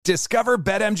Discover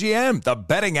BetMGM, the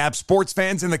betting app sports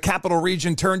fans in the capital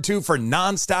region turn to for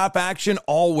nonstop action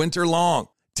all winter long.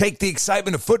 Take the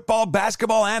excitement of football,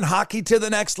 basketball, and hockey to the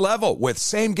next level with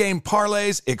same-game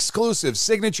parlays, exclusive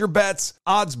signature bets,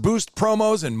 odds boost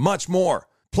promos, and much more.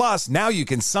 Plus, now you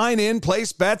can sign in,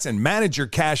 place bets, and manage your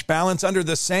cash balance under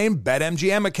the same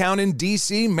BetMGM account in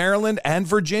D.C., Maryland, and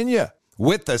Virginia.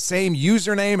 With the same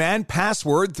username and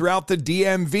password throughout the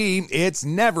DMV, it's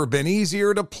never been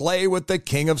easier to play with the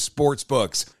king of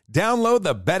sportsbooks. Download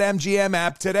the BetMGM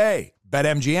app today.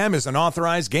 BetMGM is an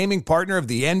authorized gaming partner of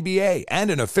the NBA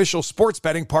and an official sports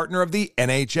betting partner of the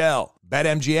NHL.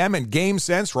 BetMGM and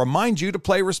GameSense remind you to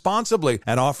play responsibly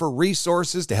and offer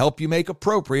resources to help you make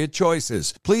appropriate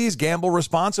choices. Please gamble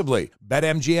responsibly.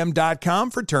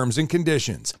 BetMGM.com for terms and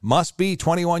conditions. Must be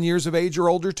 21 years of age or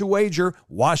older to wager.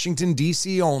 Washington,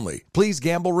 D.C. only. Please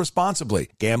gamble responsibly.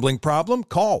 Gambling problem?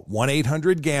 Call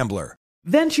 1-800-GAMBLER.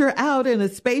 Venture out in a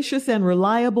spacious and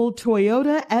reliable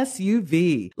Toyota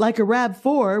SUV. Like a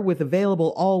RAV4 with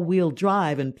available all-wheel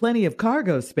drive and plenty of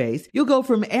cargo space, you'll go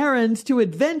from errands to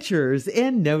adventures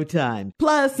in no time.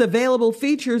 Plus, available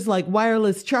features like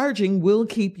wireless charging will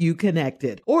keep you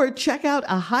connected. Or check out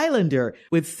a Highlander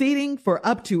with seating for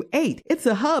up to 8. It's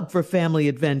a hub for family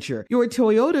adventure. Your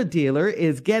Toyota dealer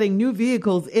is getting new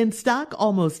vehicles in stock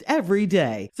almost every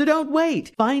day. So don't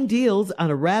wait. Find deals on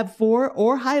a RAV4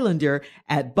 or Highlander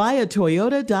at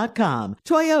buyatoyota.com.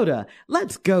 Toyota,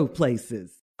 let's go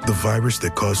places. The virus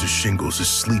that causes shingles is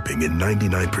sleeping in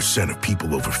 99% of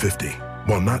people over 50.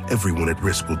 While not everyone at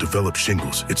risk will develop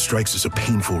shingles, it strikes as a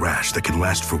painful rash that can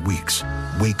last for weeks.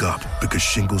 Wake up, because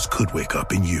shingles could wake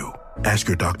up in you. Ask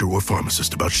your doctor or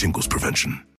pharmacist about shingles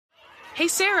prevention. Hey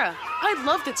Sarah, I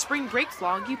loved that spring break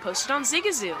vlog you posted on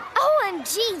Zigazoo.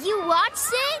 OMG, you watched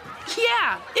it?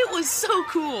 Yeah, it was so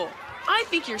cool. I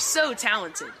think you're so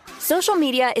talented. Social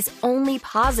media is only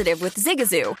positive with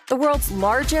Zigazoo, the world's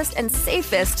largest and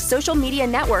safest social media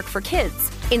network for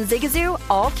kids. In Zigazoo,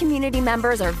 all community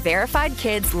members are verified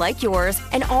kids like yours,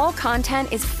 and all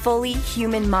content is fully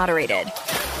human moderated.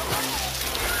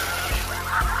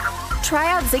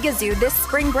 Try out Zigazoo this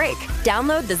spring break.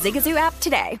 Download the Zigazoo app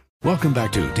today. Welcome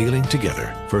back to Dealing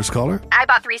Together. First caller? I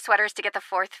bought 3 sweaters to get the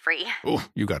 4th free. Oh,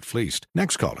 you got fleeced.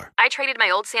 Next caller. I traded my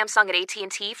old Samsung at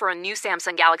AT&T for a new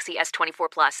Samsung Galaxy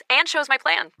S24 Plus and chose my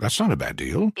plan. That's not a bad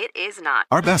deal. It is not.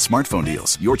 Our best smartphone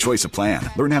deals. Your choice of plan.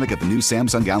 Learn how to get the new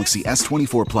Samsung Galaxy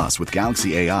S24 Plus with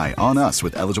Galaxy AI on us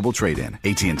with eligible trade-in.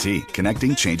 AT&T.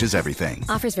 Connecting changes everything.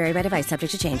 Offers vary by device.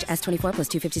 Subject to change. S24 plus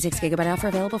 256 gigabyte offer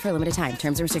available for a limited time.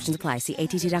 Terms and restrictions apply. See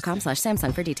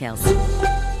att.com/Samsung for details.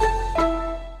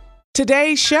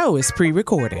 Today's show is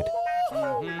pre-recorded.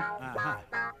 Y'all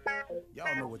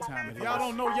know what time it is. Y'all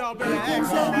don't know, y'all better ask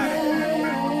somebody.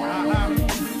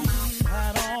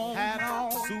 Hat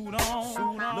on, suit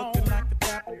on, looking like the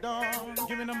Dapper Dawn,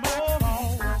 giving them all,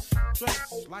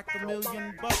 dressed like $1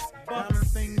 million, diamond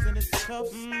things in its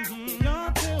cuffs.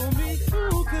 Y'all tell me,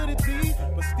 who could it be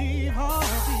but Steve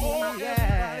Harvey?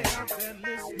 Yeah, out there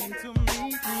listening to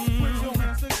me. Put your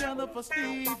hands together for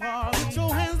Steve Harvey. Put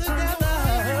your hands together.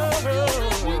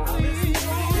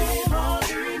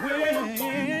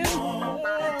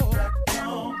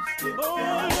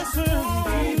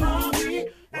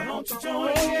 Why don't you join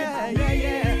me?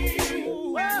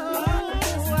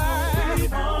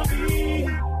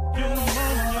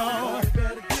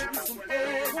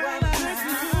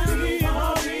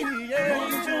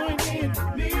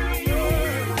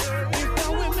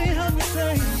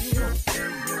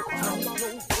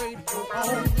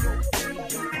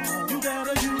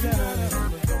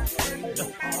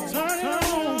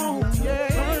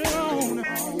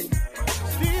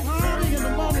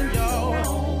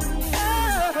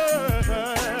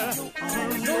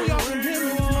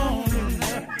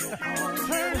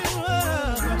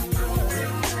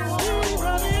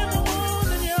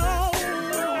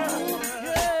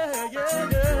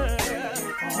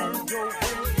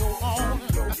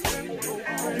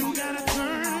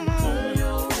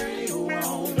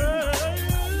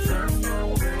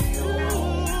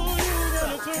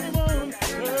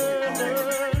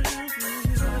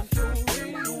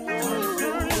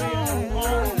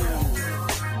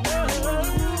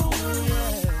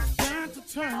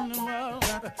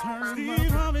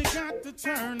 Steve Harvey got to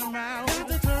turn them out. Got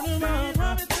to turn them out.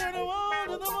 Harvey turn them on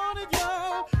to the morning,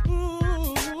 y'all.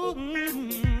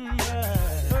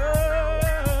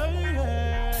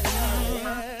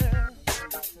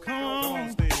 Come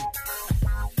on, Steve.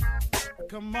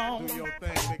 Come on. Do your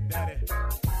thing, Big Daddy.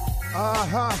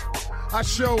 I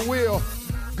sure will.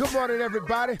 Good morning,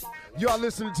 everybody. Y'all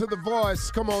listening to The Voice.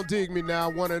 Come on, dig me now.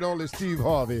 One and only Steve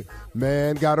Harvey.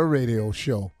 Man, got a radio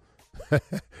show.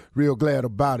 Real glad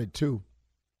about it too.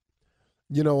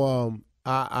 You know,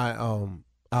 I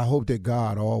hope that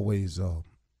God always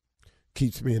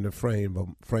keeps me in the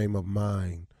frame of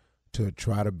mind to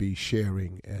try to be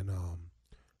sharing and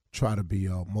try to be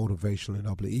motivational and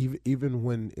uplifting, even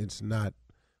when it's not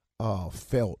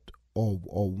felt or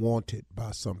wanted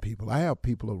by some people. I have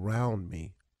people around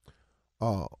me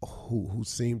who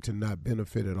seem to not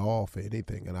benefit at all for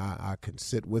anything, and I can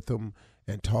sit with them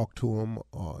and talk to them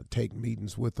or take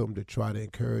meetings with them to try to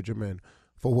encourage them, and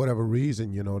for whatever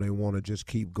reason, you know, they want to just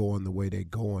keep going the way they're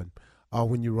going.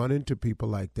 When you run into people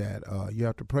like that, you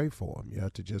have to pray for them. You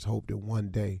have to just hope that one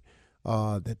day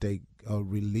that they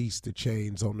release the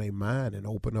chains on their mind and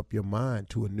open up your mind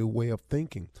to a new way of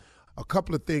thinking. A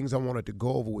couple of things I wanted to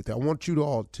go over with you. I want you to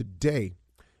all today,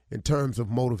 in terms of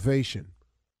motivation,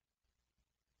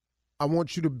 I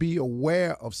want you to be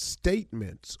aware of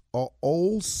statements or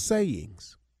old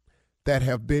sayings that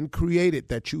have been created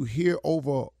that you hear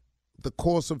over the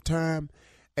course of time,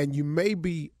 and you may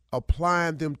be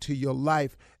applying them to your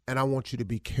life, and I want you to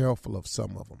be careful of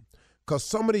some of them. Because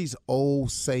some of these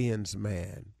old sayings,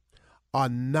 man, are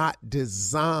not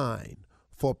designed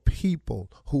for people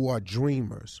who are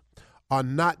dreamers, are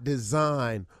not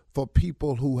designed for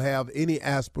people who have any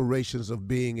aspirations of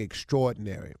being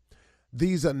extraordinary.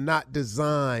 These are not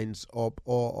designs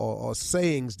or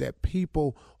sayings that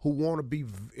people who want to be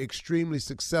extremely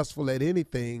successful at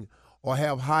anything or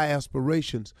have high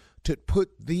aspirations to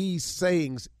put these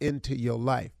sayings into your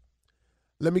life.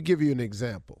 Let me give you an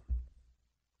example.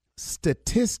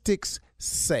 Statistics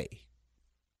say.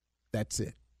 That's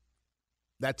it.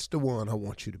 That's the one I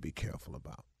want you to be careful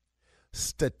about.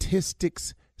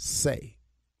 Statistics say.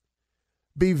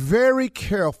 Be very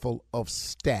careful of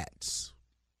stats.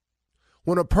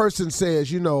 When a person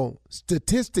says, you know,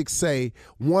 statistics say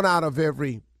 1 out of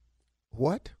every,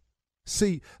 what?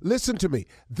 See, listen to me.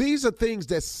 These are things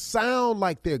that sound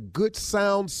like they're good,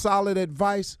 sound, solid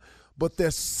advice, but they're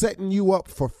setting you up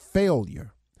for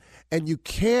failure. And you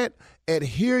can't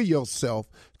adhere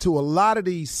yourself to a lot of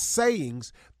these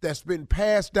sayings that's been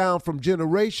passed down from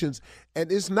generations,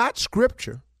 and it's not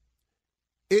scripture.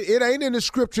 It ain't in the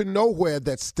scripture nowhere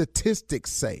that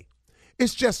statistics say.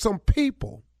 It's just some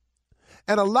people.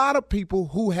 And a lot of people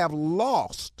who have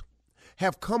lost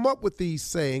have come up with these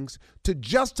sayings to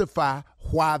justify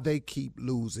why they keep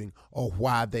losing or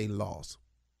why they lost.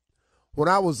 When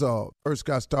I was first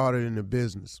got started in the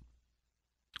business,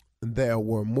 there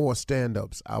were more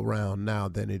stand-ups around now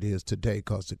than it is today,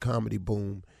 because the comedy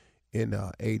boom in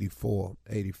 84,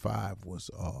 85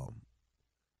 was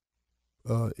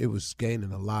it was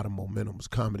gaining a lot of momentum. It was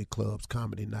comedy clubs,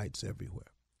 comedy nights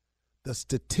everywhere. The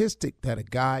statistic that a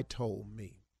guy told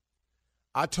me,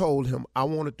 I told him I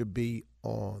wanted to be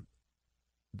on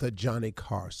the Johnny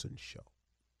Carson show,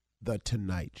 the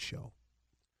Tonight Show.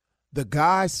 The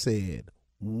guy said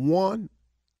 1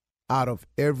 out of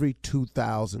every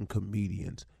 2,000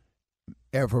 comedians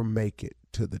ever make it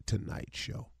to the Tonight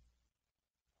Show.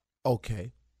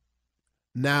 Okay.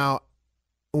 Now,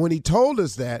 when he told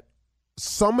us that,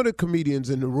 some of the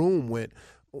comedians in the room went,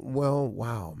 well,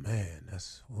 wow, man,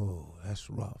 that's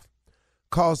rough.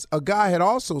 Because a guy had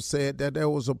also said that there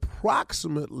was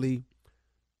approximately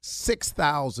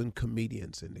 6,000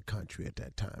 comedians in the country at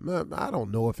that time. I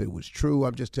don't know if it was true.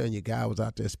 I'm just telling you, a guy was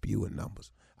out there spewing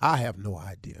numbers. I have no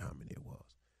idea how many it was.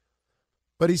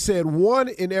 But he said 1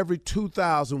 in every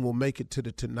 2,000 will make it to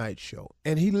the Tonight Show.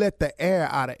 And he let the air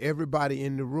out of everybody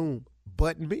in the room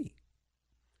but me.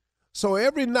 So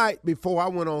every night before I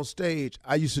went on stage,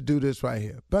 I used to do this right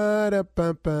here.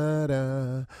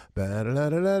 Ba-da-ba-ba-da,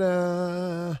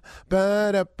 ba-da-da-da-da,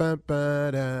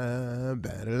 ba-da-ba-ba-da,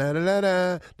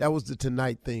 ba-da-da-da-da. That was the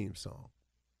Tonight theme song.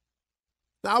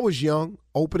 Now, I was young,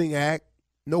 opening act,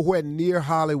 nowhere near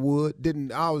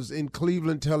Hollywood. I was in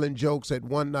Cleveland telling jokes at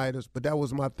one-nighters, but that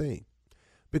was my thing.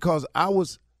 Because I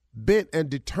was bent and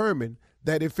determined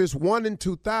that if it's 1 in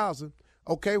 2,000,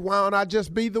 okay, why don't I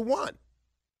just be the one?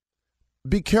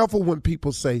 Be careful when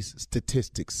people say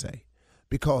statistics say,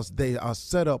 because they are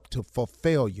set up for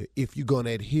failure if you're going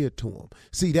to adhere to them.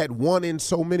 See, that 1 in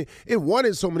so many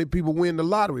people win the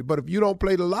lottery, but if you don't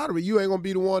play the lottery, you ain't going to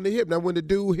be the one to hit. Now, when the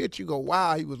dude hits, you go,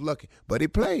 wow, he was lucky, but he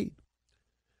played.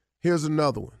 Here's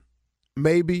another one.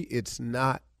 Maybe it's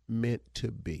not meant to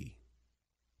be.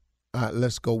 All right,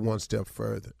 let's go one step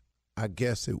further. I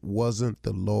guess it wasn't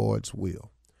the Lord's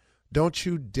will. Don't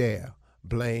you dare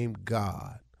blame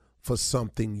God for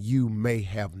something you may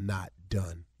have not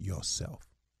done yourself.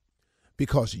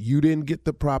 because you didn't get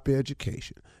the proper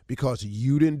education, because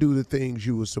you didn't do the things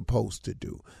you were supposed to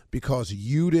do, because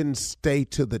you didn't stay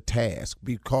to the task,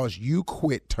 because you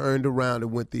quit, turned around,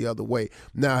 and went the other way.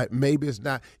 Now, maybe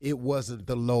it wasn't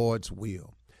the Lord's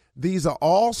will. These are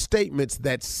all statements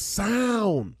that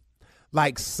sound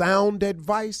like sound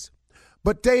advice,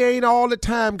 but they ain't all the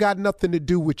time got nothing to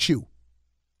do with you.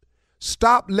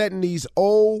 Stop letting these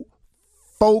old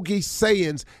fogey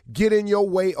sayings get in your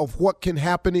way of what can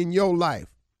happen in your life.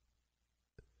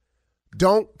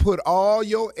 Don't put all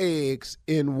your eggs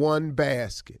in one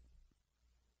basket.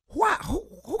 Why?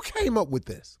 Who came up with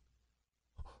this?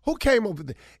 Who came up with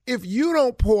this? If you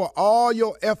don't pour all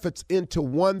your efforts into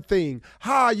one thing,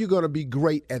 how are you going to be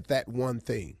great at that one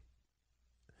thing?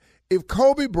 If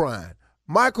Kobe Bryant,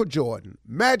 Michael Jordan,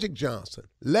 Magic Johnson,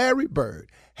 Larry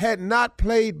Bird had not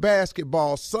played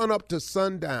basketball sun up to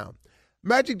sundown,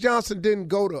 Magic Johnson didn't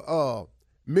go to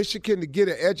Michigan to get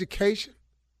an education.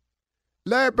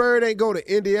 Larry Bird ain't go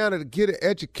to Indiana to get an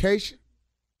education.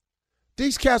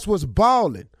 These cats was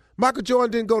balling. Michael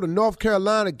Jordan didn't go to North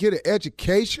Carolina to get an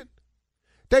education.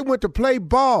 They went to play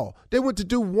ball. They went to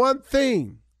do one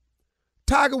thing.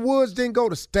 Tiger Woods didn't go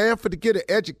to Stanford to get an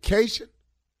education.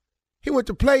 He went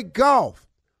to play golf.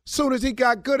 Soon as he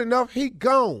got good enough, he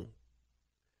gone.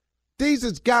 These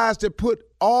is guys that put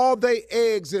all their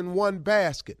eggs in one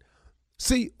basket.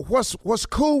 See, what's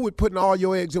cool with putting all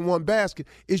your eggs in one basket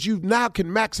is you now can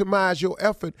maximize your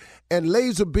effort and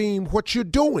laser beam what you're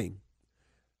doing.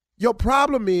 Your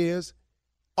problem is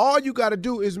all you got to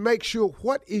do is make sure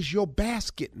what is your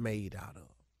basket made out of.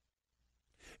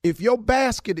 If your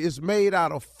basket is made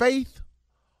out of faith,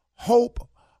 hope,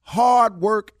 hard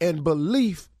work, and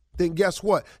belief, then guess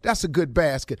what? That's a good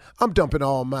basket. I'm dumping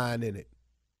all mine in it.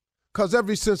 Because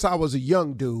ever since I was a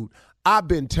young dude, I've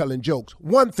been telling jokes.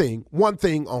 One thing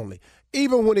only.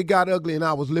 Even when it got ugly and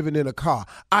I was living in a car,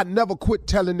 I never quit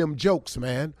telling them jokes,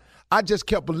 man. I just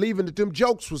kept believing that them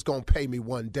jokes was going to pay me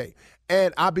one day.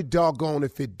 And I'd be doggone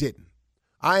if it didn't.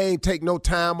 I ain't take no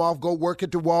time off, go work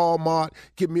at the Walmart,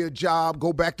 get me a job,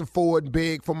 go back to Ford and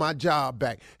beg for my job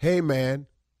back. Hey, man,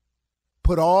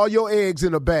 put all your eggs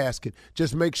in a basket.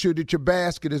 Just make sure that your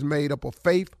basket is made up of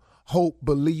faith, hope,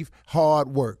 belief, hard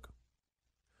work.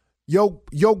 Your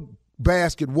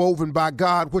basket woven by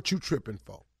God, what you tripping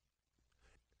for?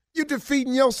 You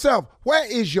defeating yourself. Where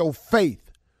is your faith?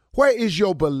 Where is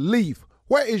your belief?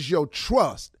 Where is your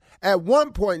trust? At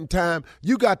one point in time,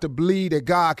 you got to believe that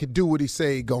God can do what he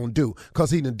say he gonna do, because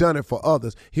he done it for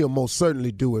others. He'll most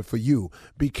certainly do it for you.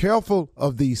 Be careful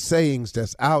of these sayings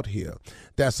that's out here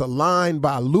that's aligned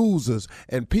by losers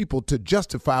and people to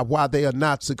justify why they are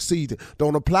not succeeding.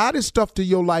 Don't apply this stuff to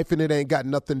your life and it ain't got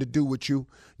nothing to do with you.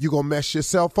 You're gonna mess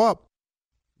yourself up.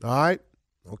 All right?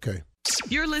 Okay.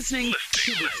 You're listening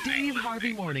to the Steve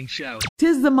Harvey Morning Show.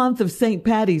 'Tis the month of St.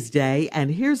 Patty's Day, and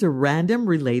here's a random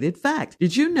related fact.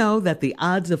 Did you know that the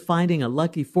odds of finding a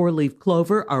lucky four-leaf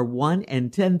clover are 1 in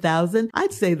 10,000?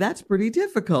 I'd say that's pretty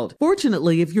difficult.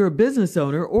 Fortunately, if you're a business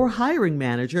owner or hiring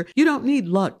manager, you don't need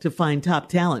luck to find top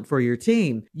talent for your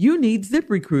team. You need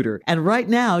ZipRecruiter, and right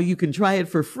now you can try it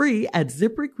for free at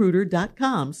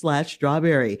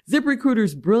ZipRecruiter.com/strawberry.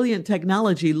 ZipRecruiter's brilliant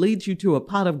technology leads you to a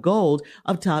pot of gold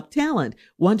of top talent.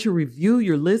 Once you review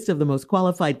your list of the most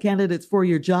qualified candidates for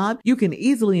your job, you can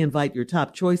easily invite your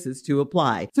top choices to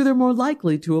apply, so they're more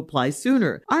likely to apply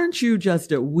sooner. Aren't you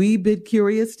just a wee bit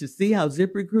curious to see how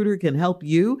ZipRecruiter can help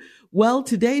you? Well,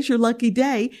 today's your lucky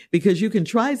day because you can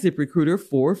try ZipRecruiter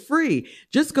for free.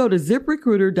 Just go to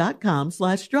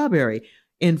ZipRecruiter.com/strawberry.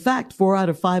 In fact, 4 out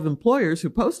of 5 employers who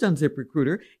post on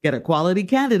ZipRecruiter get a quality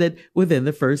candidate within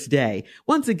the first day.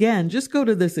 Once again, just go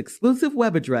to this exclusive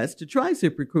web address to try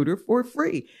ZipRecruiter for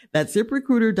free. That's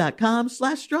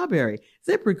ZipRecruiter.com/strawberry.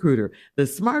 ZipRecruiter, the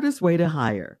smartest way to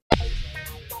hire.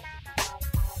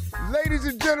 Ladies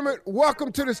and gentlemen,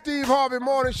 welcome to the Steve Harvey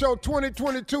Morning Show.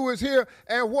 2022 is here,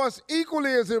 and what's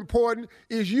equally as important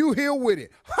is you here with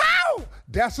it. How?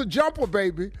 That's a jumper,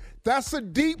 baby. That's a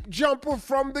deep jumper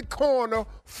from the corner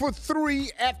for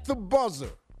 3 at the buzzer.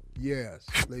 Yes,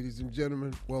 ladies and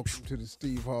gentlemen, welcome to the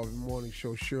Steve Harvey Morning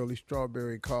Show. Shirley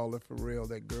Strawberry, Carla Farrell,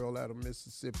 that girl out of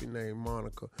Mississippi named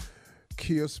Monica.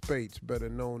 Kia Spates, better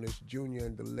known as Junior,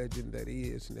 and the legend that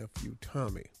is Nephew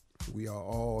Tommy. We are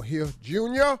all here.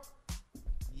 Junior?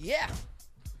 Yeah.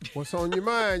 What's on your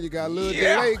mind? You got a little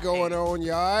delay going on.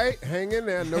 You all right? Hang in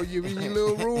there. I know you're in your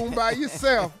little room by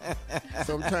yourself.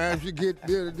 Sometimes you get,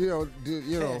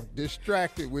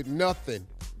 distracted with nothing.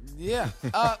 Yeah,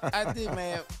 I did,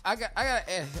 man.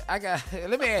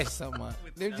 Let me ask you something, man.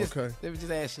 Let me just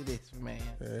ask you this, man.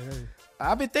 Hey.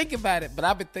 I've been thinking about it, but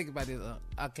I've been thinking about it.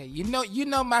 Okay, you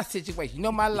know my situation. You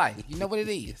know my life. You know what it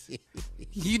is.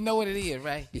 You know what it is,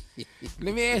 right?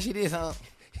 Let me ask you this, I'm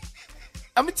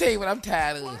gonna tell you what I'm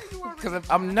tired of. Because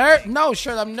I'm nervous. No,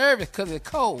 sure, I'm nervous because it's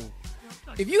cold.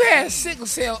 If you had a sickle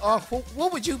cell,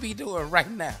 what would you be doing right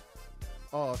now?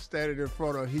 Oh, standing in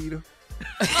front of a heater.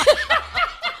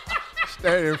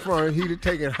 Standing in front of a heater,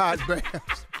 taking hot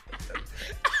baths.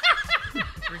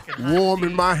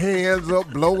 Warming my hands up,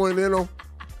 blowing in them.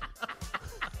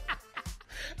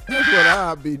 That's what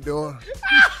I'd be doing.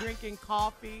 Drinking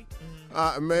coffee.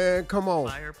 Man, come on.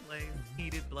 Fireplace,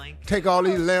 heated blanket. Take all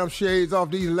these lampshades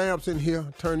off these lamps in here.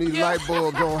 Turn these light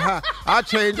bulbs on high. I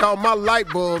changed all my light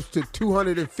bulbs to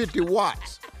 250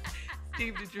 watts.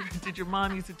 Steve, did your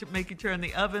mom used to make you turn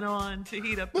the oven on to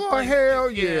heat up the Boy, place? hell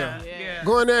yeah.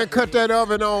 Go in there and cut that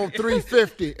oven on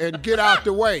 350 and get out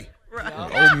the way. Right.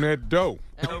 Open that door.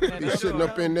 Be sitting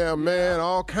up in there, man,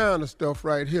 all kind of stuff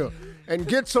right here. And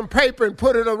get some paper and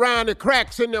put it around the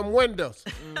cracks in them windows.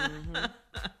 Mm-hmm.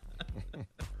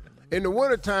 In the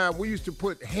wintertime, we used to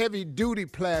put heavy-duty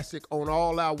plastic on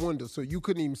all our windows so you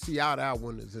couldn't even see out our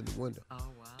windows in the window. Oh,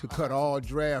 wow. To cut all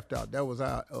draft out. That was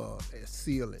our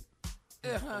sealing.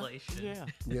 Insulation. Yeah.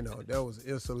 You know, that was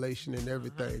insulation and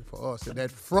everything for us. And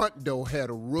that front door had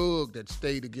a rug that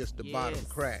stayed against the bottom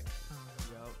crack.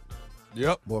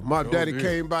 Yep. Boy, my daddy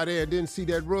came by there and didn't see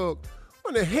that rug.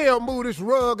 When the hell move this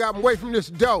rug out away from this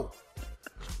door?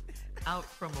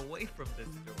 Away from this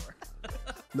door.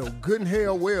 No, good and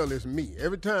hell well it's me.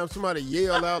 Every time somebody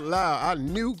yelled out loud, I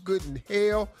knew good and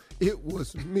hell it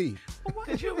was me.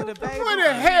 Because you were the baby. When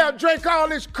the hell drank all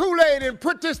this Kool-Aid and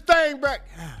put this thing back?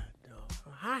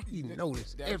 How he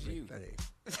noticed everything?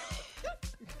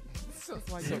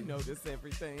 Sounds like you noticed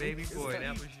everything. Baby boy,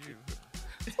 that was you.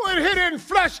 When he didn't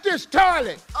flush this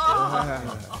toilet.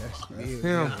 That's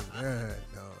him. A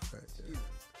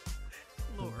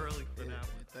little early for that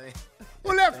one.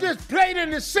 Who left this plate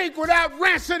in the sink without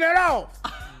rinsing it off?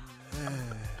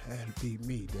 That'd be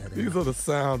me, Daddy. These are the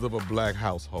sounds of a black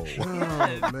household. Oh,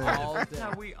 man. That's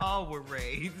how we all were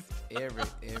raised. Every.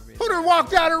 Who done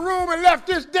walked out of the room and left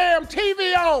this damn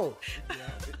TV on?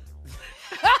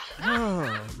 Oh,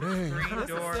 man. Green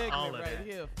door, all of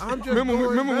that. I'm just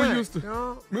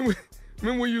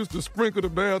remember we used to sprinkle the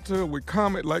bathtub with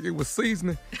Comet like it was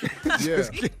seasoning? Yeah.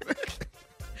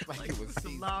 Like it was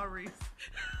seasoning. Lowry's.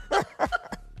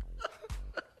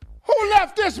 Who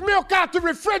left this milk out the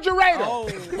refrigerator? Oh.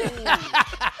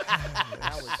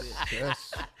 That was it.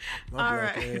 Yes. All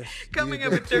right. Coming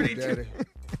up at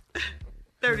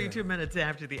 32 minutes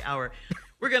after the hour.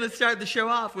 We're going to start the show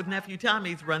off with Nephew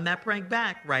Tommy's Run That Prank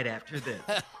Back right after this.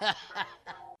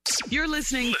 You're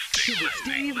listening to the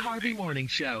Steve Harvey Morning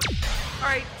Show. All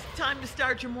right, time to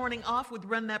start your morning off with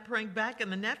Run That Prank Back.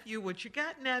 And the nephew, what you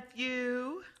got,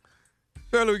 nephew?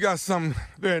 Shirley, we got something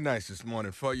very nice this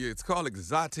morning for you. It's called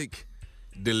Exotic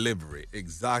Delivery.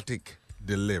 Exotic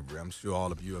Delivery. I'm sure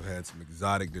all of you have had some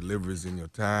exotic deliveries in your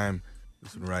time.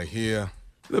 This one right here, a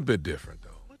little bit different, though.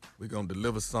 We're going to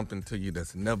deliver something to you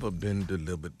that's never been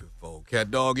delivered before.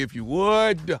 Cat dog, if you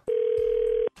would.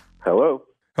 Hello.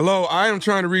 Hello, I am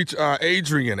trying to reach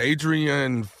Adrian.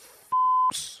 Adrian.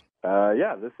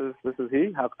 Yeah, this is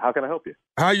he. How can I help you?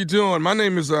 How you doing? My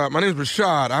name is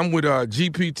Rashad. I'm with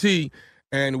GPT,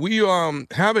 and we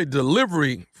have a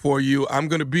delivery for you. I'm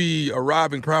going to be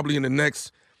arriving probably in the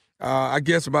next,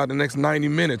 about the next 90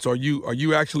 minutes. Are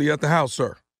you actually at the house,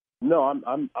 sir? No, I'm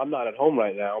not at home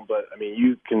right now, but I mean,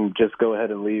 you can just go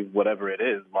ahead and leave whatever it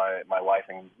is. My wife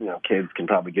and kids can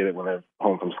probably get it when they're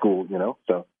home from school.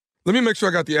 So. Let me make sure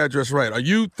I got the address right. Are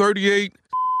you 38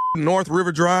 North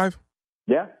River Drive?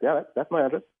 Yeah, that's my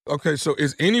address. Okay, so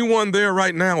is anyone there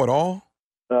right now at all?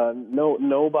 No,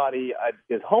 nobody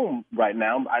is home right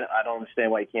now. I don't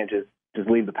understand why you can't just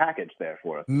leave the package there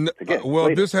for us.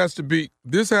 Well, this has to be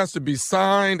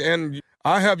signed, and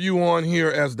I have you on here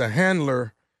as the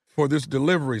handler for this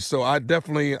delivery. So I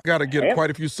definitely got to get quite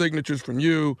a few signatures from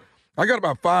you. I got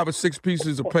about 5 or 6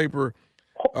 pieces of paper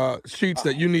sheets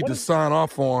that you need to sign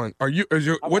off on.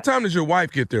 What time does your wife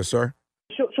get there, sir?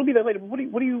 She'll be there later. What do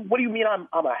you mean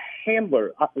I'm a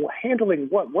handler? Handling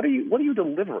what? What are you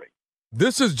delivering?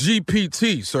 This is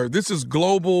GPT, sir. This is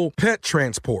global pet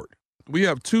transport. We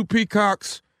have 2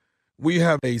 peacocks, we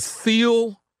have a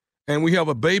seal, and we have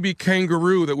a baby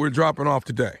kangaroo that we're dropping off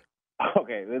today.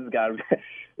 Okay, there's got to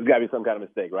be some kind of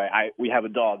mistake, right? We have a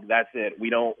dog. That's it.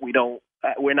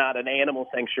 We're not an animal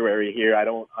sanctuary here. I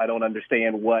don't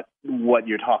understand what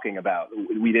you're talking about.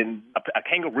 We didn't a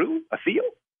kangaroo, a seal.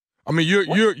 I mean,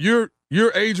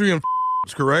 you're Adrian,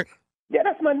 correct? Yeah,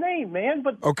 that's my name, man.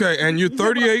 But okay, and you're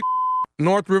 38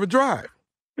 North River Drive.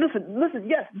 Listen.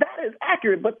 Yes, that is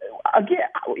accurate. But again,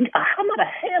 I'm not a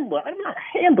handler. I'm not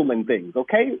handling things.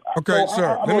 Okay. Okay, so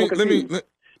sir. let me.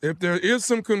 If there is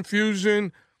some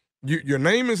confusion, your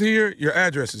name is here, your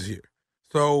address is here.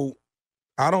 So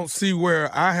I don't see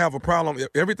where I have a problem.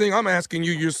 Everything I'm asking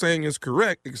you, you're saying is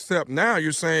correct, except now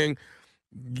you're saying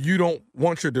you don't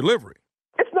want your delivery.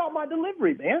 It's not my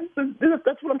delivery, man.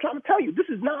 That's what I'm trying to tell you. This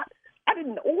is not. I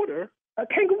didn't order a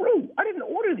kangaroo. I didn't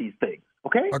order these things.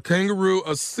 Okay. A kangaroo,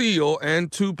 a seal,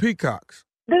 and 2 peacocks.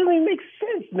 Doesn't even make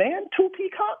sense, man. 2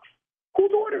 peacocks.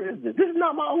 Whose order is this? This is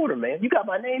not my order, man. You got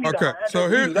my name. Okay, so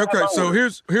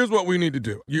here's what we need to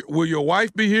do. Will your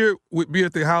wife be here? Be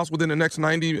at the house within the next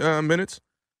 90 minutes?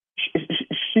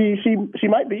 She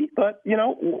might be, but you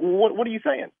know what are you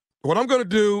saying? What I'm going to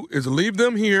do is leave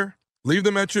them here, leave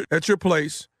them at your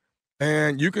place,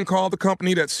 and you can call the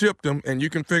company that shipped them, and you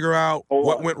can figure out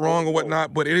what went wrong or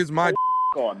whatnot. But it is my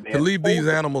to leave these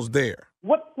animals there.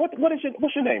 What's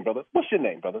your name, brother? What's your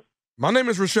name, brother? My name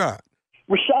is Rashad.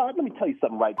 Rashad, let me tell you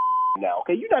something right now,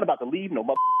 okay? You're not about to leave no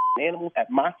animals at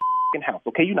my house,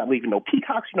 okay? You're not leaving no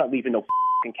peacocks. You're not leaving no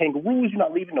kangaroos. You're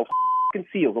not leaving no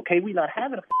seals, okay? We're not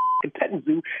having a petting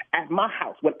zoo at my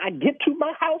house. When I get to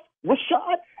my house,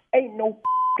 Rashad, ain't no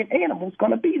animals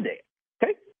gonna be there,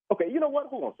 okay? Okay, you know what?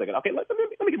 Hold on a second, okay? Let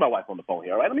me get my wife on the phone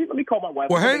here, all right? Let me call my wife.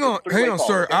 Well, hang on,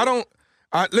 sir. Okay?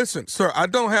 Listen, sir, I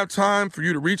don't have time for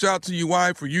you to reach out to your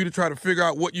wife, for you to try to figure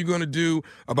out what you're going to do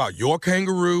about your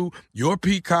kangaroo, your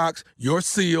peacocks, your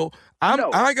seal.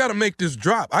 I got to make this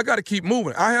drop. I got to keep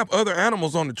moving. I have other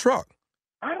animals on the truck.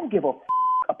 I don't give a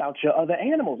about your other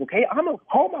animals, okay? I'm going to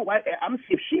call my wife. I'm going to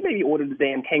see if she maybe ordered the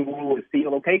damn kangaroo and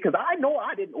seal, okay? Because I know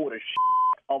I didn't order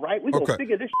all right? We're going to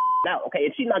figure this out, okay?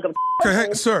 And she's not going to... Okay,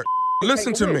 hey, sir,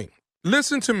 listen to me.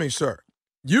 Listen to me, sir.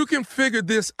 You can figure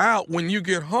this out when you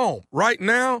get home. Right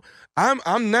now,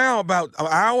 I'm now about an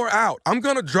hour out. I'm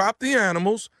gonna drop the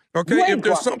animals. Okay, if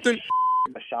there's something,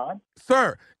 Rashad.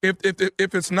 Sir,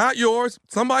 if it's not yours,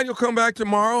 somebody will come back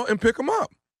tomorrow and pick them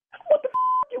up. What the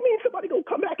you mean somebody gonna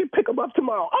come back and pick them up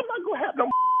tomorrow? I'm not gonna have no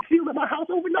seal in my house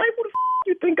overnight. Who the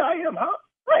you think I am, huh?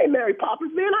 I ain't Mary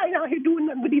Poppins, man. I ain't out here doing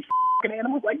nothing with these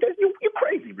animals like this. You're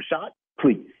crazy, Rashad.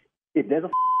 Please. If there's a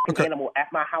animal at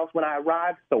my house when I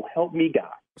arrive, so help me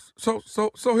God. So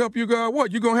help you God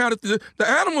what? You're going to have the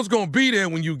animal's going to be there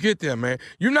when you get there, man.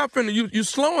 You're not finna, you're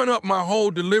slowing up my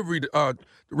whole delivery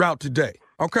route today,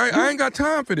 okay? I ain't got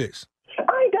time for this. I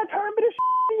ain't got time for this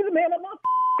either, man. I'm not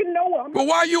Noah. But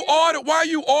why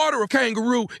you order a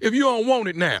kangaroo if you don't want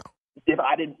it now? If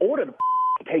I didn't order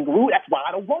the kangaroo, that's why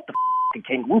I don't want the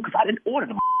kangaroo, because I didn't order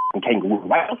the kangaroo.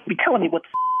 Why else be telling me what the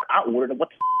I ordered and what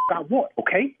the I want,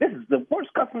 okay? This is the worst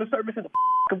customer service in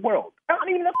the world. I'm not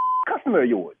even a customer of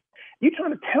yours. You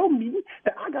trying to tell me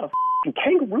that I got a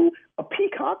kangaroo, a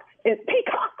peacock, and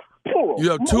peacocks, plural.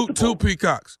 You have two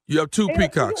peacocks. You have 2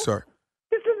 peacocks, sir.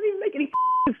 This doesn't even make any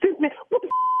sense, man. What the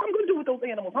I'm going to do with those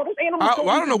animals? How those animals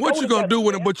I don't know what you're going to do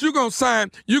with them, but you're going to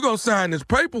sign this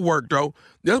paperwork, though.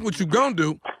 That's what you're going to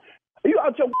do. Are you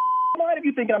out your mind if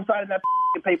you thinking I'm signing that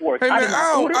paperwork? Hey, man,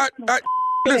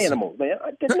 listen, animals, man.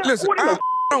 I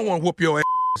don't want to whoop your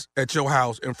ass at your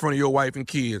house in front of your wife and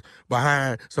kids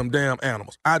behind some damn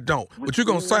animals. I don't. But you're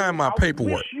going to sign my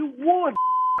paperwork. I wish you would.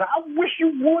 I wish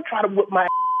you would try to whip my ass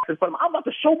in front of them. I'm about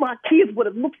to show my kids what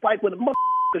it looks like when a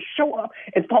motherfucker show up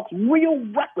and talks real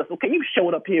reckless, okay? You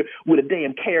showed up here with a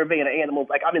damn caravan of animals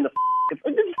like I'm in the this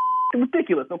is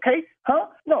ridiculous, okay? Huh?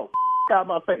 No, out of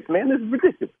my face, man. This is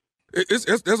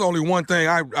ridiculous. There's only one thing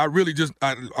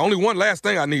only one last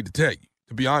thing I need to tell you,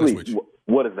 to be honest with you.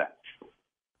 What is that?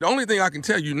 The only thing I can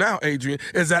tell you now, Adrian,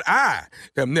 is that I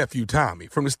am Nephew Tommy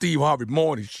from the Steve Harvey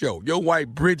Morning Show. Your wife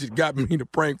Bridget got me to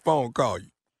prank phone call you.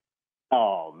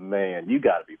 Oh, man, you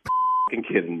got to be f***ing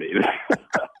kidding me.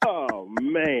 Oh,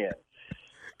 man.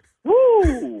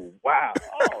 Woo, wow.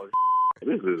 Oh,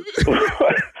 this is...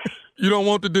 You don't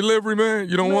want the delivery, man?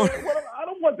 You don't want... I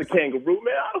don't want the kangaroo,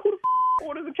 man. Who the f***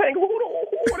 orders a kangaroo?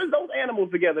 Who orders those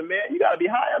animals together, man? You got to be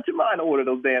high out your mind to order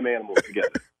those damn animals together.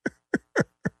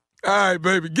 All right,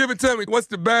 baby. Give it to me. What's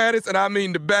the baddest, and I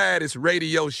mean the baddest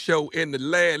radio show in the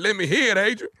land? Let me hear it,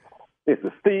 Adrian. It's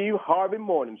the Steve Harvey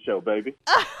Morning Show, baby.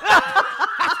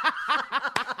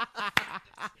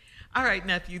 All right,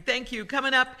 nephew. Thank you.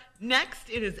 Coming up next,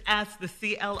 it is Ask the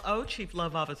CLO, Chief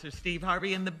Love Officer Steve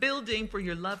Harvey, in the building for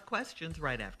your love questions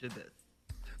right after this.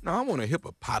 No, I want a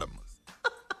hippopotamus.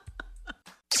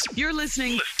 You're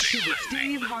listening to the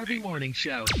Steve Harvey Morning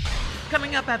Show.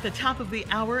 Coming up at the top of the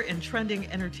hour in trending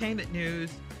entertainment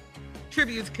news,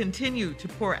 tributes continue to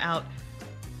pour out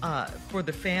for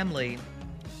the family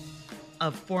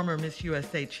of former Miss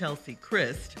USA Chelsea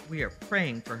Christ. We are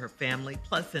praying for her family.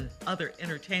 Plus, in other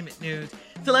entertainment news,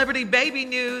 celebrity baby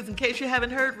news. In case you haven't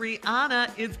heard,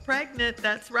 Rihanna is pregnant.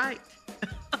 That's right.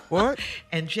 What?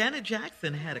 And Janet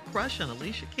Jackson had a crush on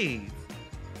Alicia Keys.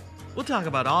 We'll talk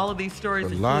about all of these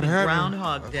stories, including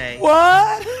Groundhog Day.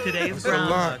 What? Today's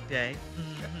Groundhog Day.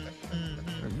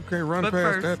 You can't run past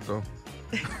first, that, though.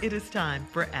 It is time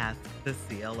for Ask the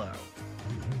CLO.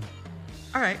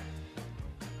 All right.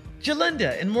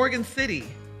 Jalinda in Morgan City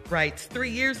writes, 3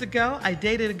 years ago, I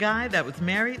dated a guy that was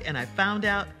married, and I found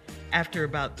out after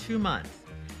about 2 months.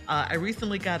 I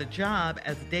recently got a job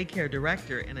as a daycare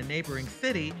director in a neighboring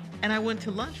city, and I went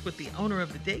to lunch with the owner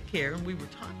of the daycare, and we were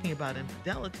talking about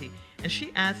infidelity, and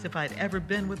she asked if I'd ever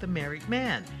been with a married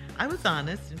man. I was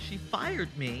honest, and she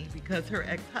fired me because her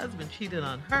ex-husband cheated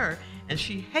on her, and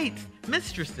she hates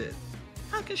mistresses.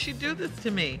 How can she do this to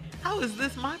me? How is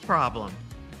this my problem?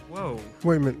 Whoa.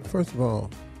 Wait a minute. First of all,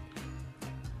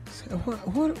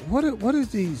 what is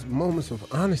these moments of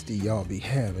honesty y'all be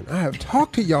having? I have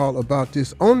talked to y'all about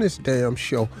this on this damn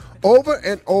show over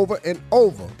and over and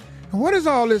over. And what is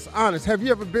all this honest? Have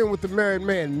you ever been with a married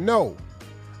man? No.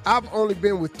 I've only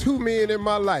been with 2 men in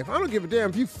my life. I don't give a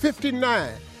damn if you're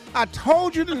 59. I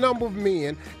told you the number of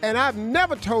men, and I've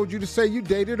never told you to say you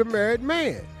dated a married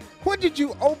man. What did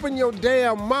you open your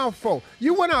damn mouth for?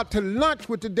 You went out to lunch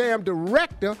with the damn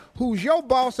director who's your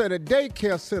boss at a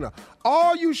daycare center.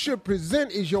 All you should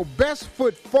present is your best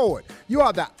foot forward. You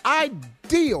are the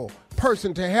ideal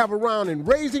person to have around in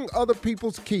raising other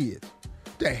people's kids.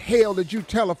 The hell did you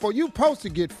tell her for? You supposed to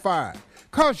get fired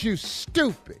because you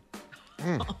stupid.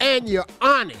 And you're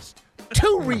honest.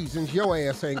 2 reasons your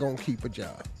ass ain't gonna keep a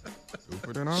job.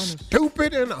 Stupid and honest.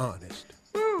 Stupid and honest.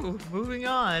 Woo, moving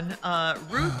on.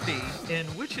 Ruthie in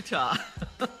Wichita.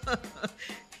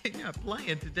 You're not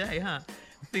playing today, huh?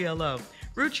 CLO.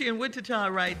 Ruchi in Wichita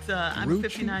writes, I'm a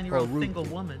 59-year-old single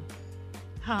woman.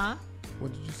 Huh?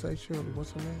 What did you say, Shirley?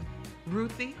 What's her name?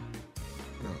 Ruthie?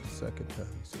 No, the second time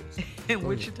you said in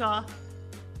Wichita?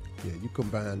 Yeah, you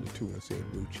combined the two and said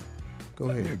Ruchi. Go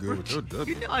ahead. Good with your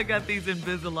W. You know I got these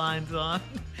Invisaligns on.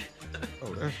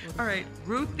 Oh, that's all right.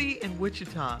 Ruthie in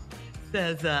Wichita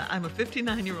says, I'm a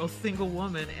 59-year-old single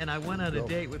woman, and I went on a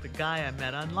date with a guy I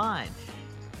met online.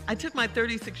 I took my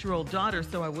 36-year-old daughter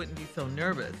so I wouldn't be so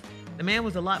nervous. The man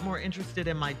was a lot more interested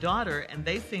in my daughter, and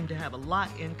they seemed to have a lot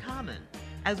in common.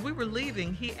 As we were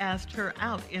leaving, he asked her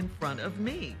out in front of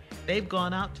me. They've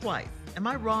gone out twice. Am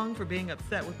I wrong for being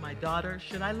upset with my daughter?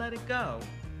 Should I let it go?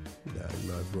 Nah, you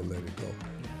might as well let it go.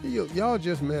 Y'all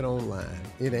just met online.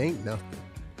 It ain't nothing.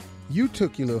 You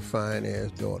took your little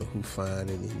fine-ass daughter who's finer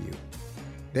than you.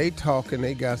 They talking,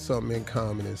 they got something in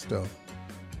common and stuff.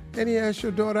 And he asked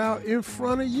your daughter out in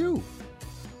front of you.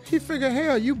 He figured,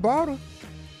 hell, you bought her.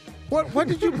 What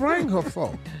did you bring her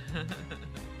for?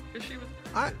 She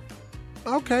was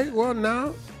okay, well,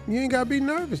 now you ain't got to be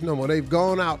nervous no more. They've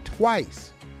gone out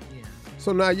twice. Yeah.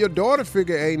 So now your daughter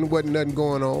figured wasn't nothing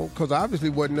going on, because obviously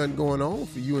wasn't nothing going on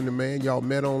for you and the man. Y'all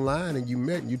met online and you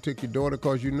met and you took your daughter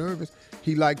because you're nervous.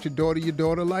 He liked your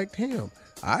daughter liked him.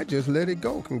 I just let it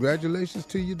go. Congratulations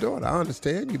to your daughter. I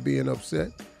understand you being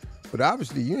upset, but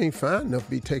obviously you ain't fine enough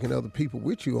to be taking other people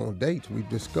with you on dates. We've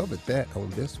discovered that on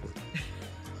this one.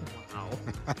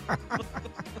 Wow.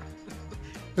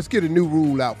 Let's get a new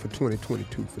rule out for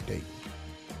 2022 for dating.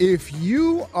 If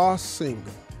you are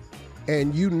single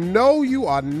and you know you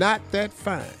are not that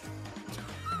fine,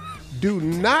 do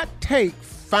not take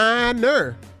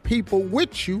finer people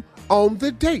with you on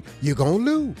the date. You're going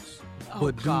to lose.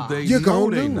 But do they You're know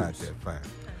gonna they lose. not that fine?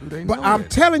 Do they But know I'm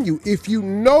that? telling you, if you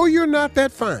know you're not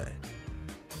that fine,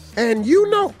 and you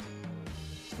know,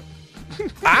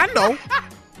 I know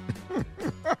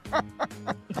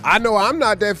I'm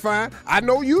not that fine. I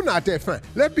know you're not that fine.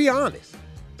 Let's be honest.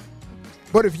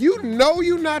 But if you know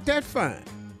you're not that fine,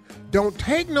 don't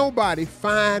take nobody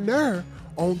finer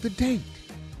on the date.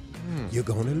 You're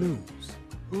going to lose.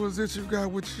 Who is it you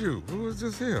got with you? Who is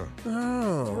this here?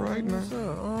 Oh, right now.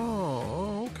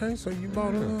 Oh, okay. So you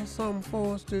bought a little something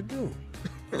for us to do.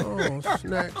 Oh,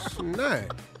 snack.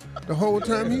 The whole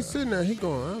time he's sitting there, he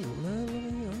going,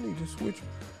 man, I need to switch.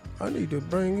 I need to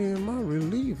bring in my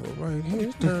reliever right here.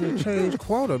 It's time to change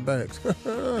quarterbacks.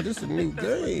 This is a new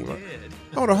game.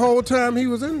 Oh, the whole time he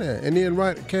was in there. And then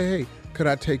hey, could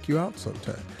I take you out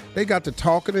sometime? They got to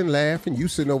talking and laughing. You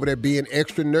sitting over there being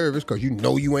extra nervous because you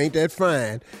know you ain't that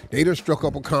fine. They done struck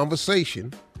up a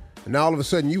conversation. And all of a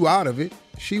sudden you out of it.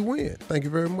 She wins. Thank you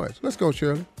very much. Let's go,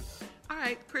 Shirley. All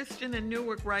right. Christian in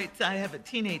Newark writes, I have a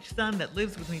teenage son that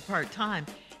lives with me part-time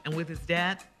and with his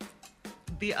dad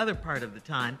the other part of the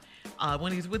time.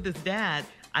 When he's with his dad,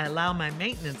 I allow my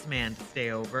maintenance man to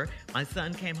stay over. My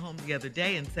son came home the other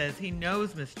day and says he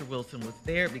knows Mr. Wilson was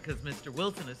there because Mr.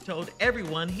 Wilson has told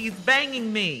everyone he's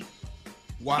banging me.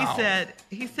 Wow.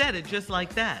 He said it just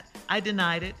like that. I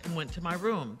denied it and went to my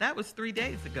room. That was 3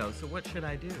 days ago, so what should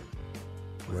I do?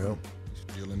 Well,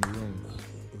 still in the room.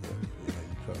 You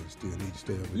probably still need to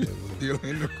stay over there. Still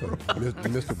in the room.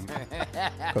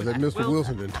 Because Mr.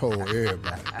 Wilson done told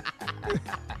everybody.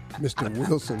 Mr.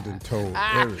 Wilson done told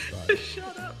everybody.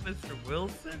 Shut up, Mr.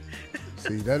 Wilson.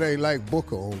 See, that ain't like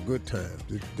Booker on Good Times.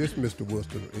 This Mr.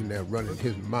 Wilson in there running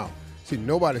his mouth. See,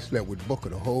 nobody slept with Booker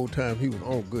the whole time he was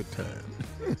on Good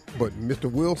Times. But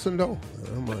Mr. Wilson, though,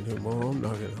 I'm out here,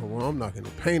 I'm knocking the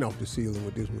paint off the ceiling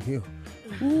with this one here.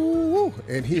 Ooh,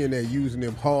 and he in there using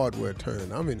them hardware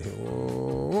terms. I'm in here.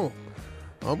 Oh,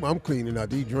 I'm cleaning out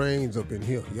these drains up in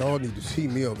here. Y'all need to see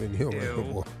me up in here, right,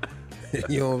 boy.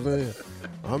 You know what I'm saying?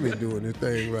 I'm in doing this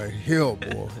thing right here,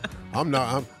 boy.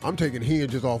 I'm taking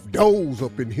hinges off doors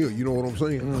up in here. You know what I'm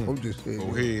saying? I'm just saying.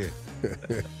 Go ahead.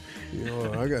 You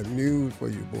know, I got news for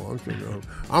you, boy.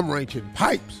 I'm wrenching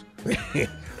pipes. You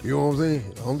know what I'm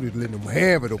saying? I'm just letting them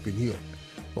have it up in here.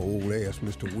 Old ass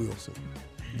Mr. Wilson.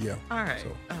 Yeah. All right.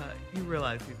 So. You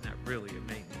realize he's not really a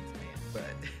maintenance man, but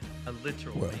a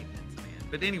literal maintenance man.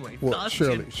 But anyway,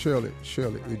 Shirley,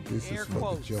 this is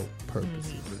for the joke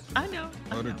purposes. I know.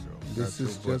 This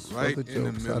is just right for the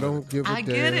jokes. I don't give a damn. I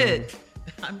get it.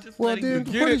 I'm just letting you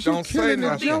get it. Don't say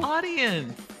the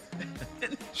audience.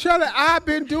 Shirley, I've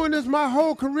been doing this my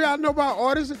whole career. I know about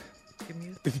artists.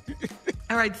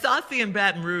 All right, Saucy in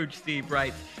Baton Rouge, Steve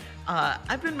writes,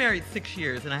 I've been married 6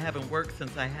 years and I haven't worked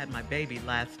since I had my baby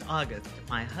last August.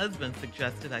 My husband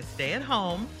suggested I stay at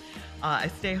home. I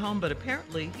stay home, but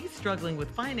apparently he's struggling with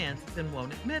finances and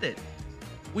won't admit it.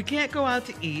 We can't go out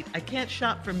to eat. I can't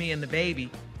shop for me and the baby.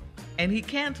 And he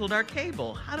canceled our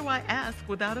cable. How do I ask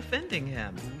without offending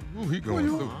him? Ooh, he going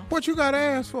through. What you got to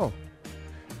ask for?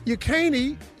 You can't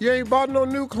eat. You ain't bought no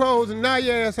new clothes, and now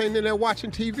your ass ain't in there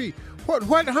watching TV.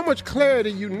 How much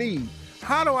clarity you need?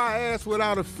 How do I ask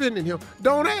without offending him?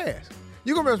 Don't ask.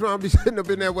 You're going to mess around and be sitting up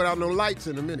in there without no lights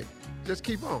in a minute. Just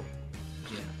keep on.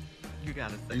 Yeah, you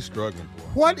got to say. He's struggling, boy.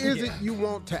 What is it you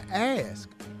want to ask?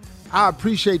 I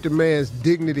appreciate the man's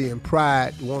dignity and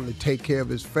pride wanting to take care of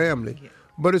his family,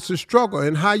 but it's a struggle.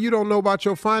 And how you don't know about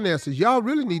your finances, y'all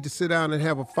really need to sit down and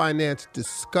have a finance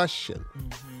discussion.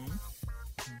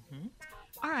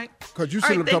 All right. Because you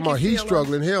sitting up talking about he's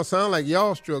struggling. Hell, sound like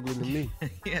y'all struggling to me.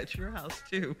 Yeah, it's your house,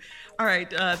 too. All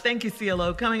right. Thank you,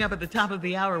 CLO. Coming up at the top of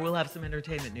the hour, we'll have some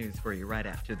entertainment news for you right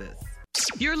after this.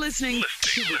 You're listening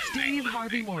to the Steve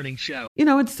Harvey Morning Show. You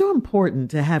know, it's so important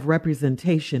to have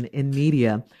representation in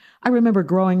media. I remember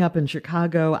growing up in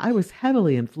Chicago, I was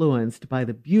heavily influenced by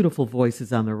the beautiful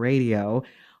voices on the radio.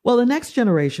 Well, the next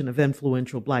generation of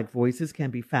influential Black voices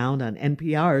can be found on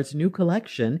NPR's new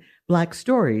collection, Black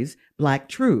Stories, Black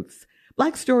Truths.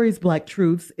 Black Stories, Black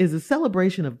Truths is a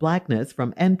celebration of Blackness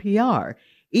from NPR.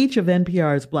 Each of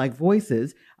NPR's Black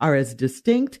voices are as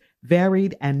distinct,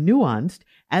 varied, and nuanced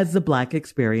as the Black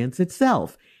experience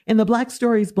itself. In the Black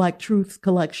Stories, Black Truths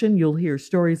collection, you'll hear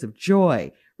stories of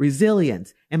joy,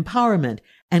 resilience, empowerment,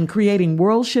 and creating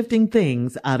world-shifting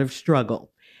things out of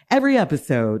struggle. Every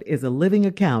episode is a living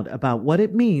account about what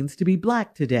it means to be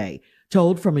Black today,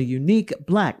 told from a unique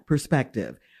Black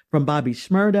perspective. From Bobby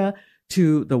Shmurda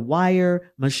to The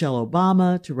Wire, Michelle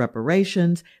Obama to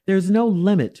reparations, there's no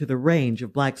limit to the range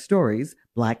of Black stories,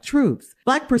 Black truths.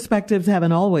 Black perspectives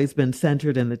haven't always been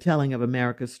centered in the telling of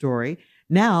America's story.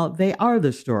 Now they are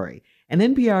the story. In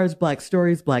NPR's Black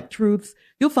Stories, Black Truths,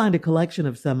 you'll find a collection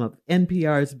of some of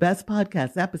NPR's best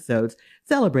podcast episodes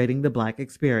celebrating the Black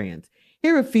experience.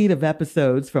 Hear a feed of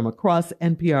episodes from across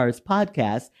NPR's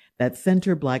podcasts that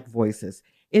center Black voices.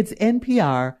 It's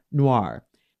NPR Noir.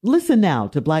 Listen now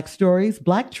to Black Stories,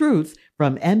 Black Truths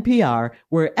from NPR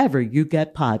wherever you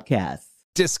get podcasts.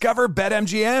 Discover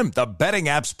BetMGM, the betting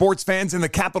app sports fans in the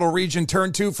capital region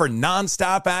turn to for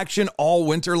nonstop action all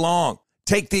winter long.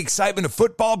 Take the excitement of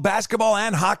football, basketball,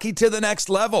 and hockey to the next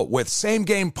level with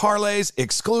same-game parlays,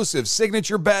 exclusive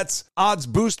signature bets, odds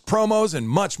boost promos, and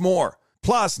much more.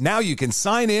 Plus, now you can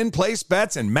sign in, place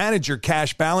bets, and manage your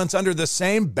cash balance under the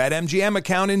same BetMGM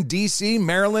account in D.C.,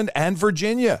 Maryland, and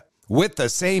Virginia. With the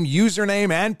same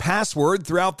username and password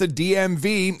throughout the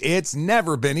DMV, it's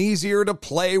never been easier to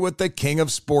play with the king of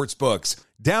sportsbooks.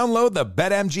 Download the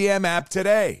BetMGM app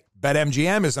today.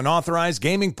 BetMGM is an authorized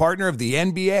gaming partner of the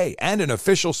NBA and an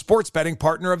official sports betting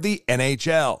partner of the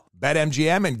NHL.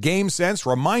 BetMGM and GameSense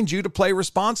remind you to play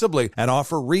responsibly and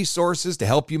offer resources to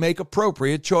help you make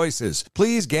appropriate choices.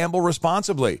 Please gamble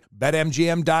responsibly.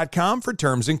 BetMGM.com for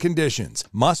terms and conditions.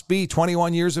 Must be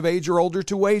 21 years of age or older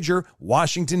to wager.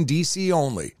 Washington, D.C.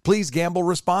 only. Please gamble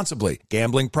responsibly.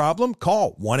 Gambling problem?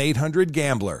 Call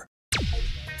 1-800-GAMBLER.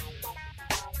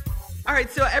 All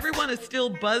right, so everyone is still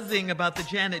buzzing about the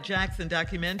Janet Jackson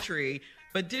documentary,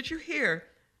 but did you hear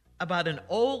about an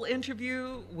old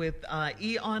interview with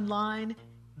E! Online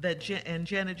and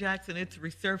Janet Jackson? It's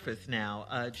resurfaced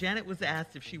now. Janet was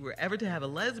asked if she were ever to have a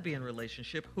lesbian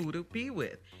relationship, who would it be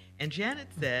with? And Janet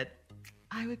said,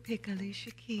 I would pick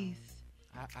Alicia Keys.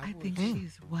 I think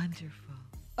she's wonderful.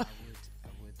 I would.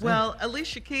 Well,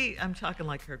 Alicia Keys, I'm talking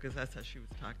like her because that's how she was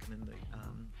talking in the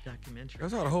documentary.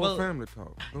 That's how the whole family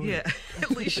talk. Yeah,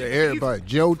 Alicia Keys. Everybody,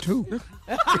 Joe too.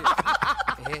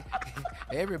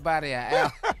 Everybody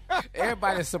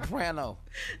soprano.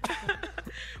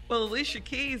 Well, Alicia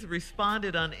Keys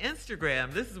responded on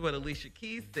Instagram. This is what Alicia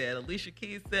Keys said. Alicia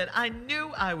Keys said, I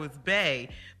knew I was bae,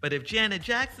 but if Janet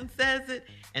Jackson says it,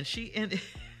 and she ended... ...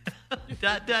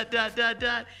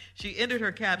 She ended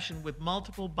her caption with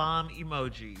multiple bomb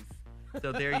emojis.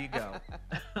 So there you go.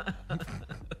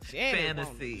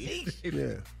 Fantasy.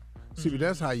 Yeah. See, but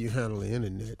that's how you handle the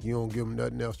internet. You don't give them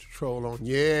nothing else to troll on.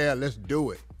 Yeah, let's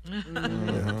do it.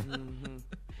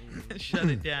 Shut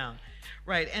it down.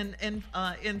 Right. And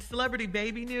in celebrity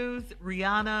baby news,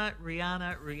 Rihanna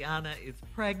is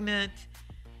pregnant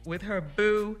with her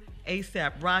boo,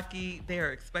 A$AP Rocky. They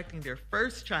are expecting their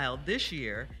first child this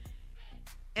year.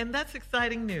 And that's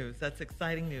exciting news.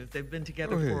 They've been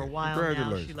together for a while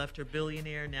now. She left her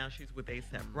billionaire. Now she's with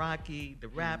A$AP Rocky, the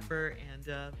rapper,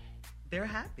 and they're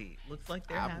happy. Looks like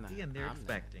they're happy, and they're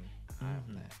expecting.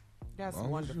 That's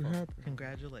wonderful.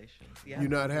 Congratulations. Yeah. You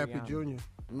not happy, Rihanna. Junior?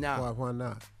 No. Why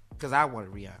not? Because I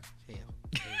wanted Rihanna.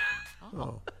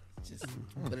 Oh. Just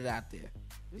put it out there.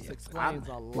 This explains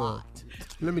a lot.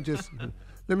 Let me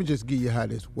just give you how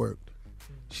this worked.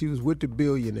 She was with the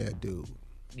billionaire dude.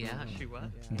 Yeah, she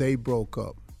was. They broke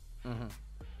up.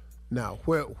 Now,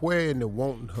 where in the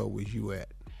wanting her was you at?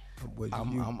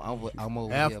 I'm over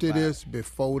after here this,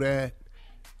 before that?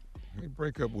 They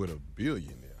break up with a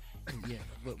billionaire. Yeah,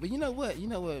 but you know what?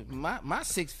 My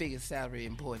 6-figure salary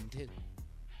important too.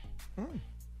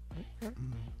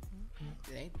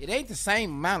 It ain't the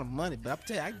same amount of money, but I'm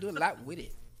telling you, I can do a lot with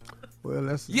it. Well,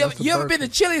 that's you ever been to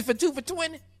Chili's for 2 for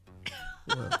 $20?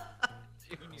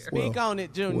 Speak on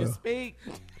it, Junior. Speak.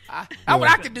 What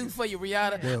I can do for you,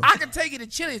 Rihanna. I can take you to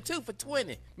Chili's 2 for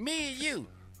 $20. Me and you.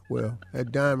 Well,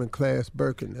 that diamond class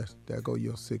Birkin, that go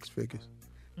your 6 figures.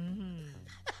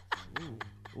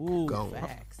 Ooh, Gone.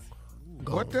 facts.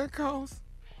 Gone. What that cost?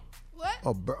 What?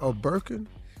 A Birkin?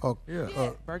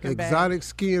 Birkin exotic bag.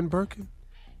 skin Birkin?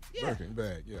 Yeah. Birkin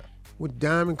bag, yeah. With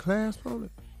diamond clasp on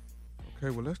it?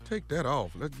 Okay, well, let's take that off.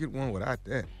 Let's get one without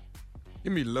that.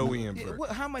 Give me low-end Yeah,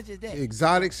 Birkin. how much is that?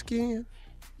 Exotic skin?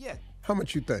 Yeah. How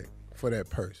much you think for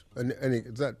that purse?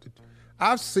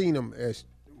 I've seen them as,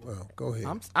 well, go ahead.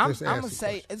 I'm going to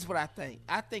say, this is what I think.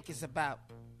 I think it's about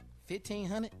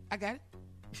 $1,500. I got it.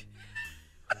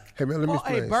 Hey, man, let me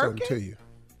explain something to you.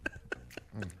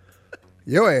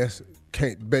 Your ass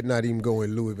bet not even go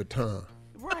in Louis Vuitton.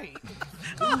 Right.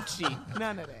 Gucci.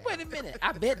 None of that. Wait a minute.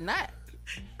 I bet not.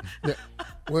 Yeah,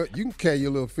 well, you can carry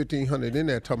your little $1,500 in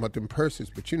there talking about them purses,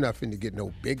 but you're not finna get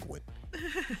no big one.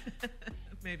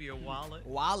 Maybe a wallet.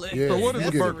 Yeah, so what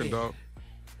is you a Birkin, dog?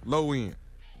 Low end.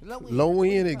 Low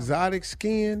end exotic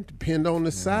skin, depend on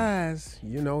the size.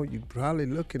 You're probably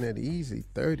looking at easy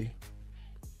 30.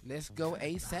 Let's go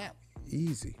A$AP.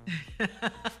 Easy.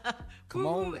 Come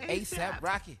on, A$AP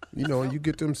Rocky. You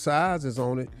get them sizes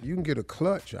on it. You can get a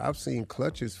clutch. I've seen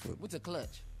clutches for. What's a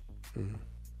clutch?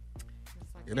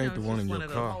 It ain't the one in your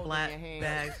car. Flat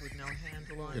bags with no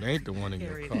handle on it. It ain't the one in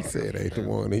your car. He said it ain't the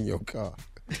one in your car.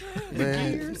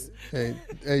 Man,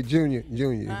 hey, Junior,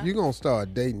 if you're going to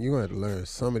start dating, you're going to have to learn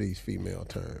some of these female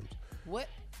terms. What?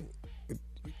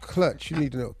 Clutch, you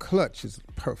need to know. Clutch is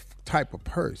a type of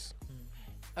purse.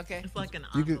 Okay. It's like an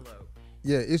envelope.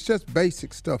 Yeah, it's just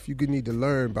basic stuff you need to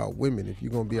learn about women if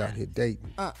you're going to be out here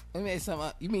dating. Let me ask you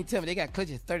something. You mean tell me they got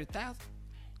clutches $30,000?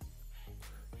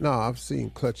 No, I've seen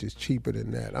clutches cheaper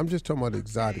than that. I'm just talking about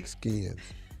exotic skins.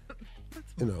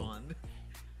 Let's move on.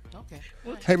 Okay.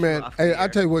 Hey, man, I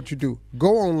tell you what you do.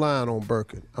 Go online on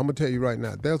Birkin. I'm going to tell you right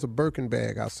now. There's a Birkin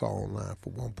bag I saw online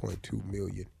for 1.2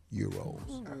 million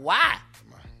euros. Why?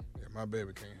 My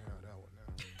baby can't have that one now.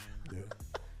 Yeah.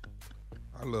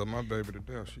 I love my baby to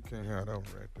death. She can't have that one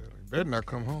right there. You better not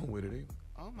come home with it either.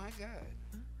 Oh, my God.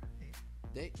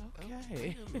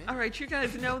 Okay. All right, you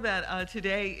guys know that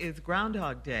today is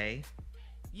Groundhog Day.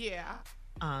 Yeah.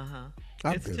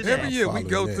 It's today. Every year we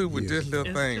go through with this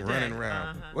little thing today. running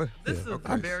around. What? This is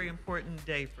a very important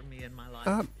day for me in my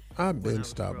life. I've been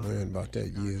stopped worrying about that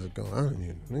years ago. I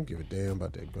don't give a damn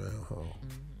about that groundhog.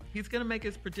 He's going to make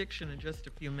his prediction in just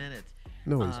a few minutes.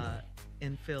 No, he's not.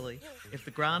 In Philly. If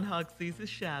the groundhog sees his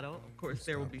shadow, of course,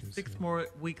 there will be 6 more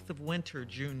weeks of winter,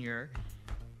 Junior.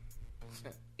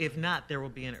 If not, there will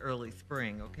be an early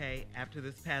spring, okay? After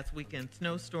this past weekend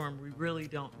snowstorm, we really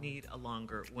don't need a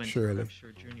longer winter. Shirley. I'm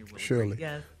sure Junior will Shirley. agree.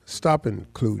 Yes. Stop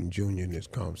including Junior in this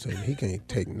conversation. He can't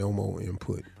take no more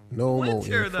input. No more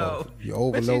Winter, info. though. You're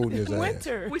overloading his ass.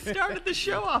 Winter. We started the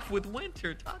show off with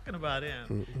winter, talking about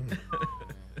him.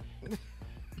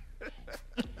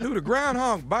 Do the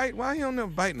groundhog bite? Why he don't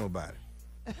never bite nobody?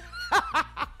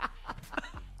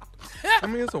 I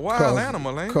mean, it's a wild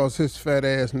animal, ain't it? Because his fat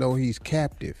ass know he's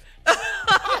captive.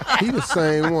 He the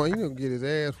same one. He gonna get his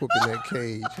ass whooped in that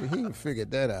cage. He can figure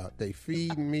that out. They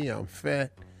feeding me. I'm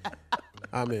fat.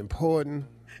 I'm important.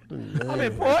 Man. I'm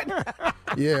important.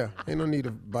 Yeah, ain't no need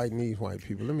of biting these white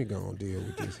people. Let me go and deal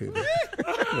with this here.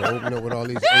 Open up with all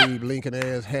these Abe Lincoln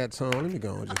ass hats on. Let me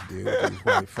go and just deal with these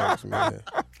white folks, man.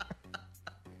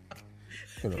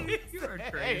 You know, You are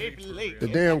crazy. the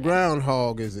damn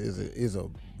groundhog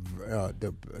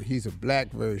he's a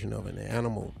black version of an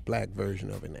animal.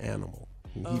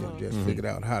 And he done just figured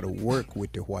out how to work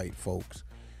with the white folks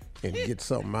and get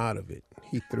something out of it.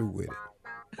 He through with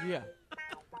it. Yeah.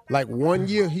 Like 1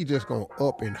 year, he just gonna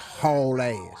up and haul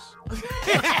ass.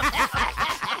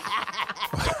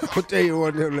 I'll tell you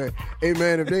what, like, hey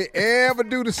man, if they ever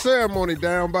do the ceremony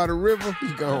down by the river, he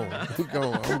gone. He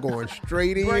gone. I'm going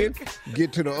straight in,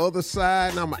 get to the other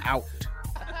side, and I'm out.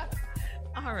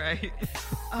 All right.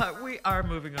 We are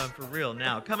moving on for real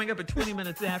now. Coming up at 20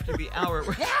 minutes after the hour,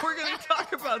 we're going to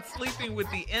talk about sleeping with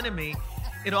the enemy.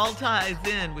 It all ties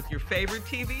in with your favorite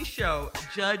TV show,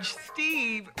 Judge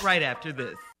Steve, right after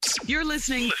this. You're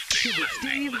listening to the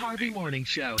Steve Harvey Morning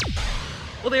Show.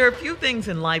 Well, there are a few things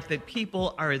in life that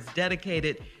people are as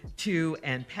dedicated to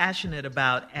and passionate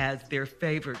about as their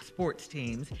favorite sports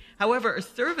teams. However, a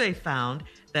survey found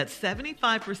that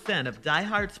 75% of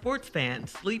diehard sports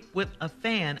fans sleep with a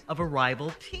fan of a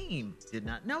rival team. Did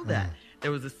not know that.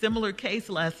 There was a similar case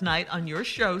last night on your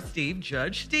show, Steve,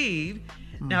 Judge Steve.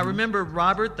 Now, remember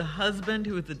Robert, the husband,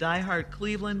 who is a diehard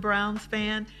Cleveland Browns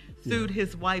fan, sued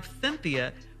his wife,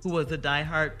 Cynthia, who was a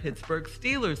diehard Pittsburgh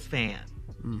Steelers fan.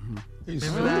 He's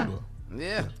Remember that?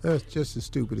 Yeah. That's just as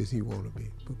stupid as he want to be.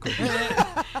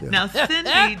 Now,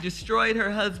 Cindy destroyed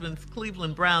her husband's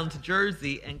Cleveland Browns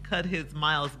jersey and cut his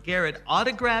Myles Garrett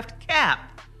autographed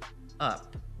cap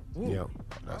up. Yeah,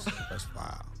 that's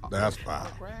foul. That's foul.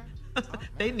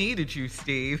 They needed you,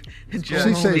 Steve. And She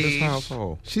Judge said,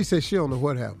 Steve. she said she don't know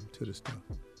what happened to the stuff.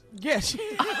 Yeah, So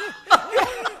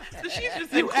she's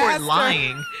just in court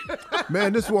lying.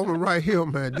 Man, this woman right here,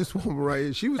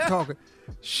 she was talking.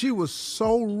 She was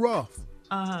so rough.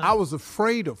 I was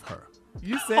afraid of her.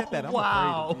 You said that. I'm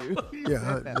wow. afraid of you. Yeah,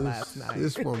 said that last night.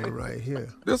 This woman right here.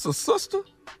 This a sister?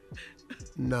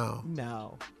 No.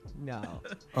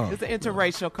 It's an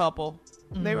interracial couple.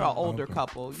 They were an older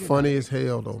couple. Funny as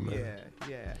hell, though, man.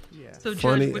 Yeah. So,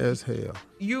 Funny Judge, as hell.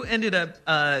 you ended up,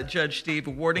 Judge Steve,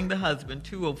 awarding the husband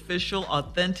 2 official,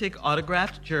 authentic,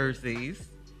 autographed jerseys,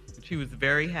 which he was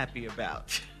very happy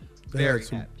about. They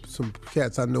had some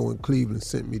cats I know in Cleveland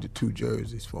sent me the 2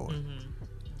 jerseys for it.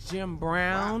 Jim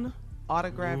Brown,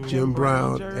 autographed Jim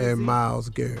Brown jersey. and Myles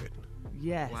Garrett.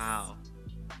 Yes. Wow.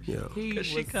 Yeah. Because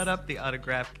she cut up the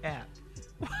autographed cap.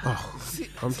 Oh,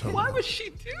 I'm talking Why about. would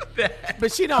she do that?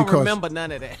 But she don't Because- remember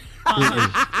none of that.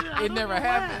 It never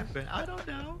happened. I don't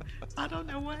know. I don't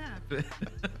know what happened.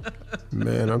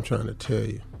 Man, I'm trying to tell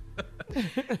you.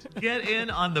 Get in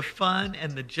on the fun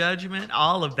and the judgment,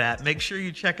 all of that. Make sure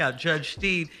you check out Judge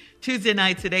Steve Tuesday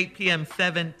nights at 8 p.m.,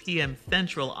 7 p.m.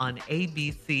 Central on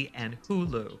ABC and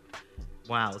Hulu.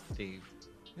 Wow, Steve.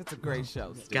 It's a great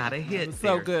show, Steve. Got a hit. It was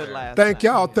so there, good sir. last Thank night.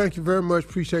 y'all. Thank you very much.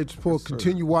 Appreciate the support.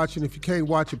 Continue watching. If you can't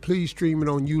watch it, please stream it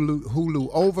on Hulu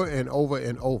over and over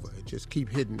and over. Just keep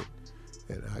hitting it.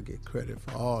 And I get credit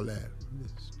for all that.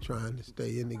 Just trying to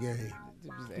stay in the game.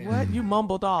 What? You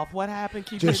mumbled off. What happened?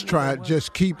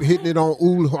 Just keep hitting it on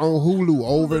Hulu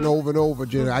over and over and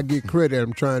over. I get credit.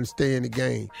 I'm trying to stay in the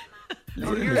game.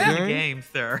 You're in the game,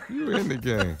 sir. You're in the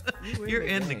game. You're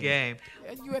in the game.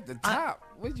 You at the top.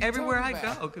 What you Everywhere I talking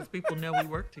about? go, because people know we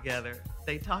work together,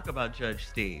 they talk about Judge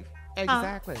Steve.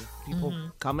 Exactly. People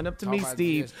coming up to Talk me, about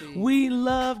Steve. Judge Steve. We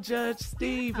love Judge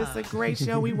Steve. It's a great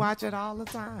show. We watch it all the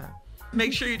time.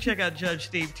 Make sure you check out Judge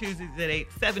Steve Tuesdays at 8,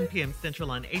 7 p.m.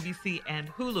 Central on ABC and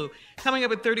Hulu. Coming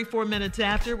up at 34 minutes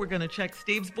after, we're going to check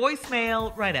Steve's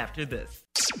voicemail right after this.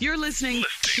 You're listening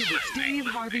to the Steve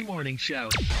Harvey Morning Show.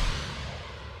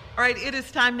 All right, it is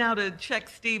time now to check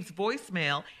Steve's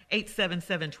voicemail,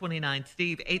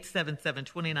 877-29-STEVE,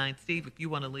 877-29-STEVE, if you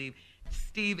want to leave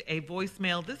Steve a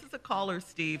voicemail. This is a caller,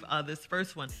 Steve, this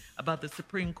first one, about the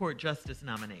Supreme Court Justice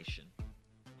nomination.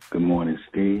 Good morning,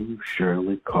 Steve,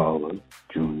 Shirley, Caller,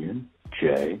 Junior,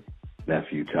 Jay,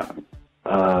 Nephew Tommy.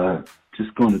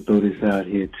 Just going to throw this out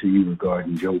here to you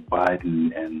regarding Joe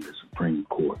Biden and the Supreme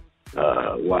Court.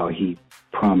 While he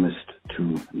promised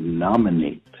to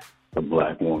nominate a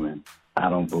black woman, I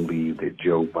don't believe that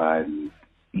Joe Biden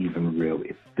even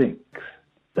really thinks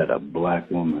that a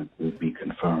black woman will be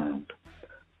confirmed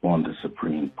on the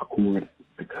Supreme Court,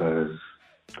 because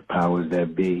the powers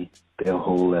that be, they'll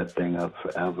hold that thing up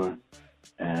forever.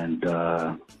 And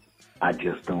I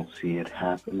just don't see it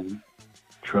happening.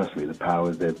 Trust me, the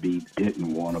powers that be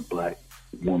didn't want a black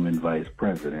woman vice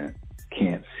president.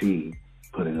 Can't see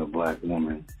putting a black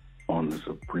woman on the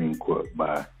Supreme Court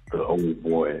by the old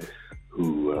boys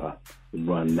who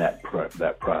run that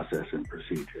process and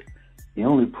procedure. He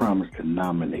only promised to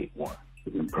nominate one.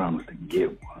 He didn't promise to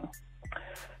get one.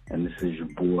 And this is your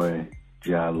boy,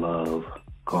 Jai Love,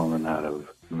 calling out of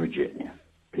Virginia.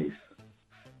 Peace.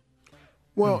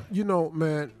 Well, you know,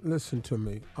 man, listen to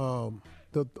me.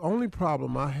 The only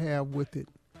problem I have with it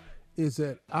is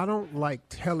that I don't like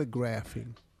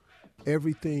telegraphing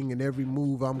everything and every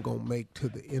move I'm going to make to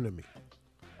the enemy.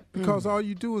 Because all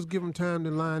you do is give them time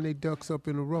to line their ducks up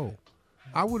in a row.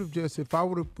 I would have just, if I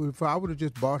would have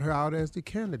just bought her out as the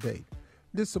candidate.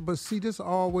 But see, this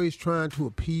always trying to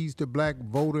appease the black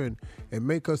voter and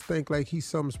make us think like he's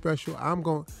something special.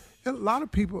 A lot of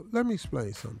people, let me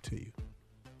explain something to you.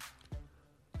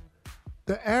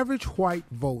 The average white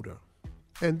voter,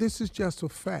 and this is just a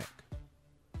fact,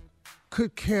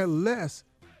 could care less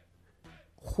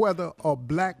whether a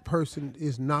black person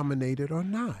is nominated or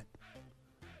not.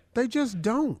 They just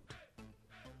don't.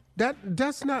 That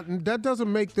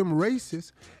doesn't make them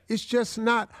racist. It's just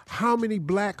not how many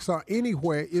blacks are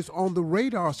anywhere is on the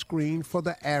radar screen for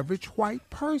the average white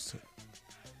person.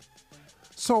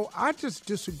 So I just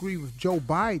disagree with Joe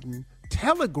Biden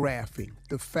telegraphing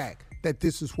the fact that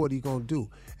this is what he's going to do.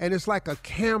 And it's like a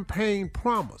campaign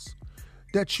promise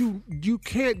that you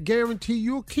can't guarantee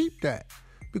you'll keep that.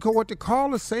 Because what the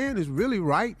caller's saying is really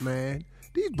right, man.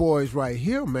 These boys right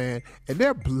here, man, and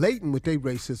they're blatant with their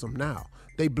racism now.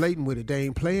 They blatant with it. They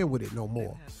ain't playing with it no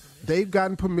more. They've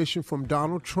gotten permission from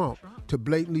Donald Trump to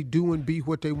blatantly do and be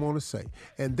what they want to say.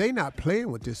 And they not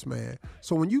playing with this, man.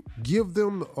 So when you give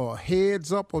them a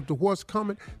heads up of what's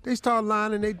coming, they start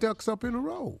lining their ducks up in a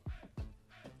row.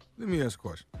 Let me ask a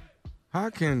question. How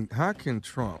can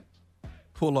Trump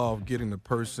pull off getting the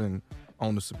person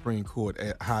on the Supreme Court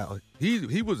at how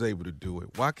he was able to do it?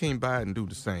 Why can't Biden do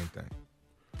the same thing?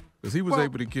 Because he was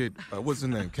able to get, what's his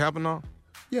name, Kavanaugh?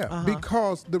 Yeah,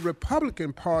 because the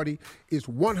Republican Party is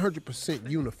 100%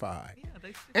 unified.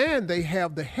 And they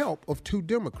have the help of two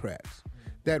Democrats.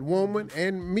 That woman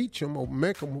and Meacham, or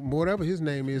Meckham, whatever his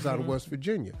name is, out of West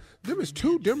Virginia. Them is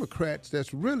two Democrats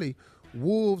that's really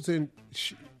wolves in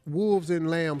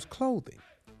lamb's clothing.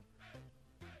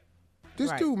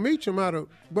 This dude, Meacham, out of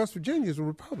West Virginia, is a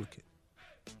Republican.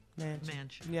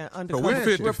 Manchin. Yeah, So we're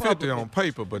 50-50 on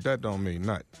paper, but that don't mean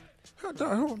nothing.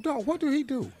 Dog, what do he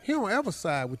do? He don't ever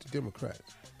side with the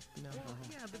Democrats. No.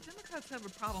 Yeah, the Democrats have a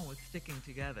problem with sticking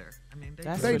together. I mean,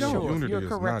 they don't. Sure. Unity You're is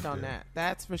correct not on there. that.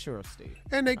 That's for sure, Steve.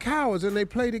 And they cowards and they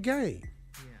play the game.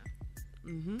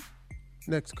 Yeah. Mm-hmm.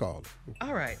 Next call.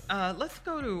 All right. Let's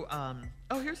go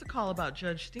to, here's a call about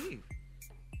Judge Steve.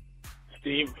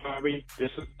 Steve Harvey,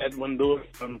 this is Edwin Lewis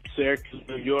from Syracuse,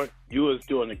 New York. You was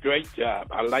doing a great job.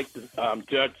 I like the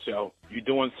Judge show. You're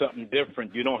doing something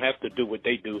different. You don't have to do what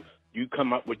they do. You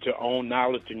come up with your own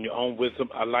knowledge and your own wisdom.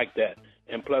 I like that.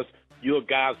 And plus, you're a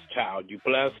God's child. You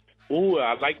blessed. Ooh,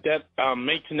 I like that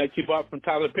mention that you bought from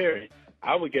Tyler Perry.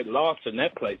 I would get lost in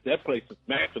that place. That place is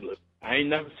immaculate. I ain't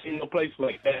never seen no place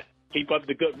like that. Keep up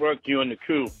the good work, you and the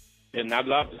crew. And I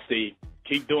love to see.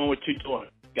 Keep doing what you're doing.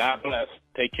 God bless.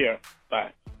 Take care.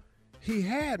 Bye. He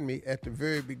had me at the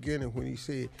very beginning when he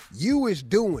said, "You is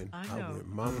doing." I went,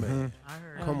 my man. I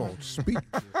heard. Come on, speak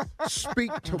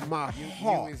to my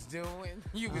heart. You is doing.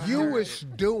 You is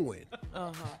doing.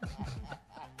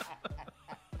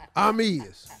 I'm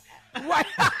is. What?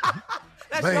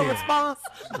 That's your response?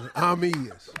 I'm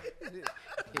is.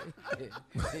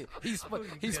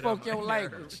 He spoke your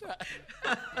language.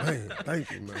 Man,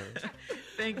 thank you, man.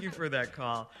 Thank you for that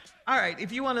call. All right,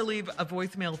 if you want to leave a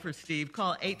voicemail for Steve,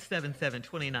 call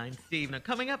 877-29-STEVE. Now,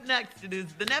 coming up next, it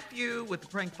is the nephew with the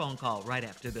prank phone call right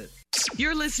after this.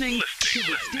 You're listening to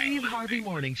the Steve Harvey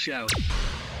Morning Show.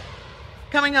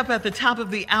 Coming up at the top of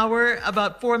the hour,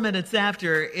 about 4 minutes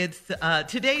after, it's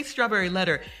today's Strawberry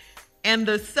Letter. And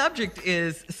the subject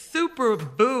is Super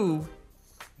Boo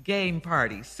Game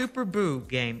Party. Super Boo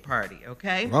Game Party,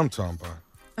 okay? What I'm talking about.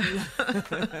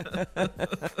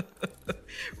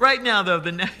 Right now, though,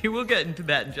 the nephew, we'll get into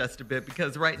that in just a bit,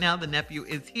 because right now the nephew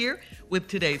is here with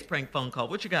today's prank phone call.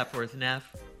 What you got for us,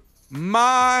 Neff?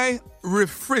 My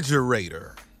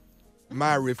refrigerator.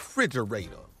 My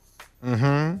refrigerator.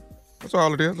 Mm-hmm. That's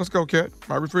all it is. Let's go, cat.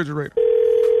 My refrigerator.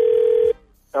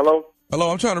 Hello?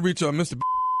 Hello, I'm trying to reach Mr.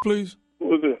 please.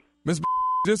 Who is it? Mr.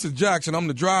 This is Jackson. I'm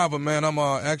the driver, man. I'm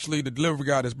actually the delivery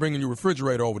guy that's bringing your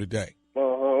refrigerator over today.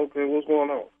 Okay. What's going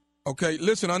on? Okay,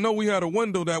 listen, I know we had a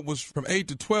window that was from 8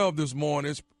 to 12 this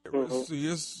morning. Let's see,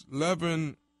 it's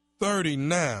 11:30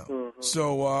 now.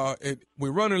 So we're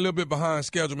running a little bit behind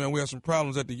schedule, man. We have some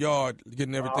problems at the yard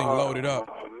getting everything loaded up.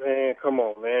 Oh, man, come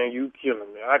on, man. You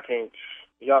killing me. I can't.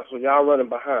 Y'all running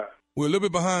behind. We're a little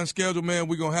bit behind schedule, man.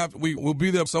 We'll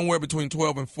be there somewhere between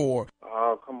 12 and 4.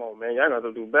 Oh, come on, man. Y'all got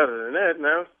to do better than that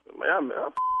now. Man, I'm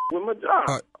with my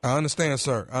job. I understand,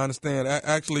 sir. I understand.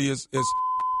 Actually, it's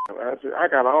I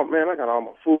got all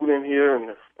my food in here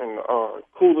and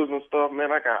coolers and stuff,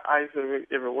 man. I got ice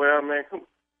everywhere, man.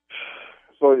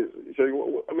 So I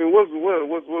mean, what's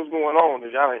going on?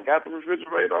 Y'all ain't got the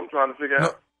refrigerator? I'm trying to figure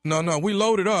out. No, we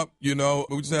loaded up. You know,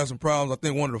 we just had some problems. I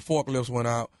think one of the forklifts went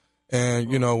out,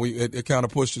 and you know, it kind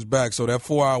of pushed us back. So that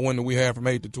 4-hour window we had from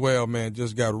 8 to 12, man,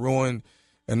 just got ruined,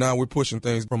 and now we're pushing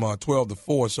things from 12 to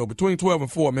 4. So between 12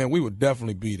 and 4, man, we would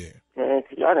definitely be there. Man,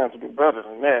 y'all got to do better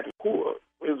than that. Cool.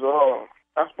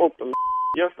 I spoke to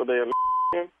yesterday.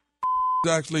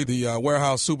 He's actually the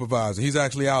warehouse supervisor. He's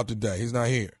actually out today. He's not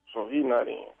here. So he's not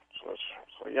in.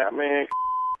 So yeah, man.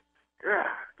 God,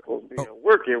 supposed to be at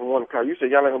work at 1 o'clock. You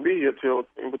said y'all ain't gonna be here till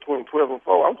in between 12 and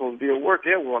 4. I'm supposed to be at work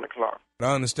at 1 o'clock.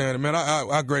 I understand it, man.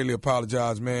 I greatly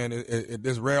apologize, man.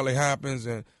 This rarely happens,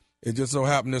 and it just so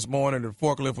happened this morning the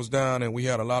forklift was down, and we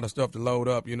had a lot of stuff to load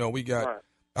up. You know,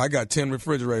 I got 10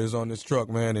 refrigerators on this truck,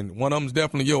 man, and one of them's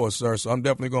definitely yours, sir. So I'm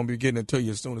definitely gonna be getting it to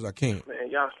you as soon as I can. Man,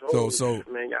 y'all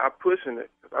man, y'all pushing it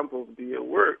because I'm supposed to be at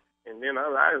work, and then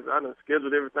I done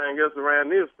scheduled everything else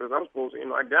around this because I'm supposed to,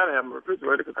 I gotta have my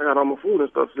refrigerator because I got all my food and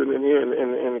stuff sitting in here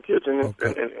in the kitchen and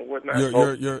whatnot.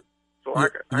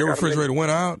 Your refrigerator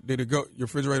went out? Did it go? Your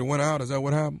refrigerator went out? Is that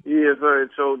what happened? Yeah, sir.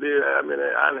 It sure did. I mean,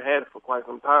 I done had it for quite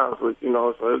some time, so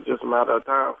so it's just a matter of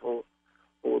time for it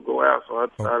go out. So I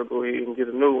decided to go ahead and get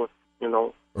a new one.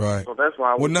 Right. So that's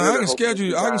why. I can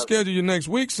schedule you next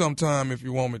week sometime if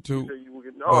you want me to.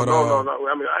 No. I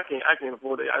mean, I can't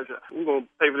afford it. We're gonna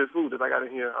pay for this food that I got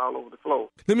in here all over the floor.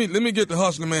 Let me get the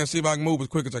hustler, man. See if I can move as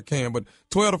quick as I can. But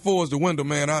 12 to 4 is the window,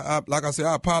 man. Like I said,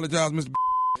 I apologize, Mr.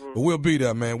 But we'll be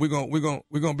there, man. We're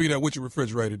gonna be there with your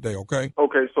refrigerator today, okay?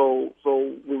 Okay. So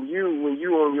when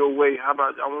you on your way, how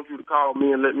about I want you to call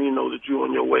me and let me know that you're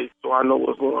on your way, so I know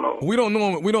what's going on. We don't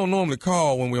normally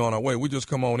call when we're on our way. We just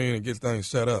come on in and get things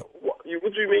set up. What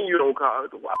you mean you don't call?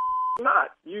 Why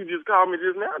not? You just called me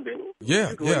just now, didn't you?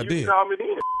 Yeah, I did. You called me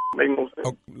then. Make no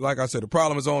sense. Like I said, the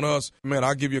problem is on us, man.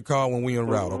 I'll give you a call when we en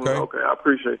route, okay? Okay, I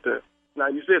appreciate that. Now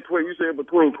you said 12. You said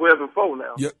between 12 and 4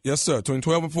 now. Yes, sir. Between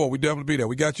 12 and 4, we definitely be there.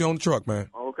 We got you on the truck, man.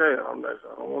 Okay, I don't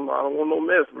want no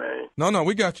mess, man. No,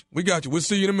 we got you. We'll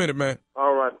see you in a minute, man.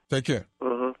 All right. Take care.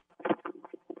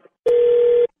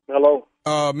 Hello.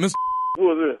 Mr.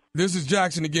 Who is it? This is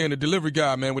Jackson again, the delivery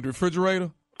guy, man, with the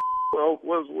refrigerator. Well,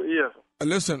 yes.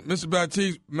 Listen, Mr.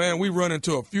 Baptiste, man, we run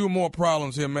into a few more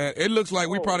problems here, man. It looks like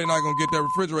we probably not gonna get that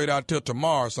refrigerator out till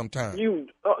tomorrow sometime. You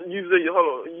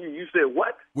said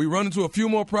what? We run into a few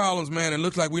more problems, man. It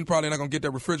looks like we probably not gonna get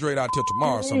that refrigerator out till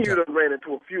tomorrow sometime. You done ran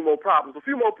into a few more problems. A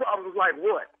few more problems like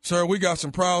what? Sir, we got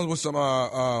some problems with some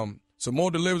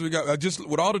more deliveries. We got just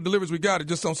with all the deliveries we got. It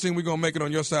just don't seem we're gonna make it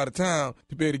on your side of town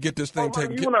to be able to get this thing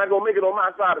taken. You're not gonna make it on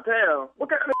my side of town. What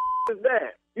kind of is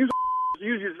that?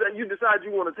 You decide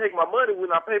you want to take my money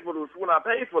when I pay for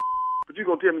but you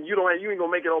gonna tell me you ain't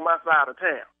gonna make it on my side of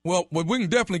town. Well, we can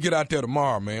definitely get out there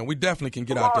tomorrow, man. We definitely can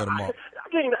get out there tomorrow. I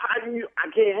can't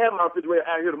have my refrigerator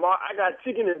out here tomorrow. I got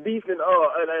chicken and beef and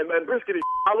brisket and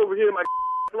all over here in my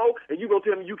flow, and you gonna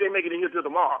tell me you can't make it in here till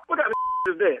tomorrow? What kind of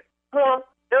is that? Huh?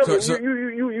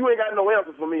 You ain't got no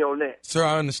answer for me on that. Sir,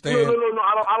 I understand. No.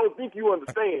 I don't think you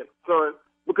understand, son.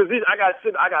 Because I got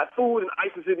food and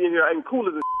ice sitting in here and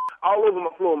coolers and all over my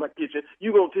floor in my kitchen.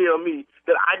 You gonna tell me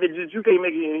that you can't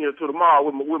make it in here till tomorrow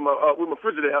with my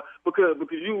refrigerator because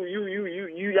you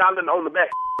y'all on the back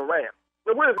around.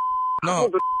 Now where's no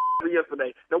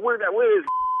yesterday? Now where is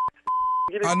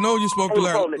I know you spoke to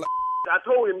Larry. I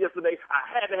told him yesterday I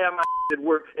had to have my at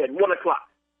work at 1 o'clock.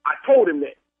 I told him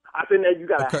that. I said, now you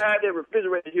gotta have that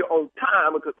refrigerator here on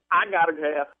time because I gotta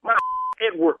have my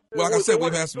at work. Well, like I said,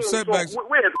 we've had some setbacks.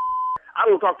 Where's I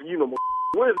don't talk to you no more.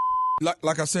 Where's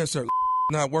like I said, sir,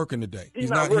 not working today.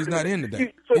 He's not in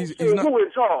today. He's not. Who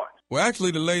in charge? Well, actually,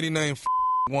 the lady named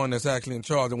one that's actually in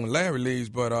charge of when Larry leaves,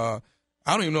 but I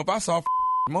don't even know if I saw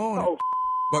morning. Oh,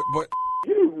 but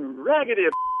you raggedy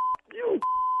you.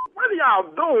 What are y'all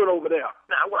doing over there?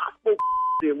 Now, when I spoke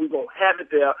there, we gonna have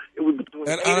it there. It was between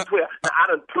 8 and 12. Now, I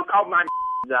done took off my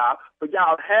job, but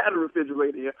y'all had a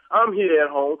refrigerator here. I'm here at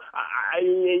home.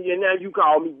 And now you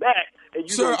call me back. And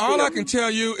you sir, all I can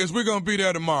tell you is we're gonna be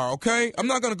there tomorrow. Okay? I'm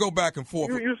not gonna go back and forth.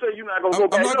 You say you're not gonna go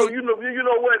back. No, you know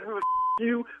what?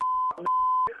 You and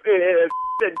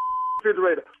that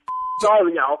refrigerator. All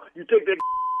of y'all, you take that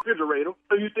refrigerator,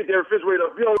 and you stick that refrigerator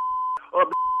up your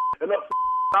and up.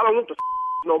 I don't want the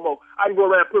no more. I can go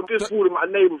around and put this food in my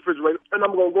neighbor's refrigerator, and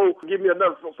I'm gonna go give me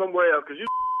another from somewhere else because you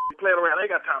playing around. I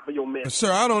ain't got time for your mess.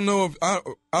 Sir, I don't know if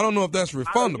that's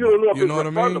refundable. You don't know if you it's know what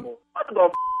refundable. I mean? What the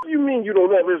you mean you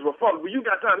don't know if it's refundable? You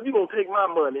got time. You gonna take my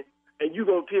money and you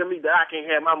gonna tell me that I can't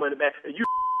have my money back and you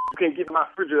can't get my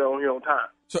refrigerator on here on time.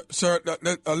 Sir,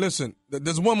 listen.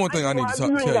 There's one more thing I need to tell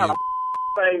you. You ain't got a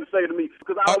thing to say to me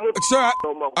because I don't want sir,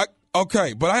 no more.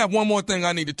 Okay, but I have one more thing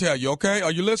I need to tell you. Okay,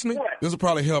 are you listening? What? This will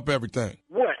probably help everything.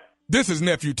 What? This is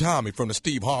Nephew Tommy from the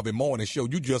Steve Harvey Morning Show.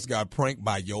 You just got pranked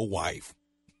by your wife.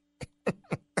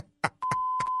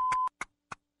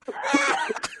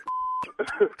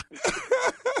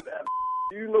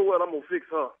 You know what? I'm going to fix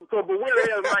her. So, but where the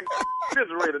hell is my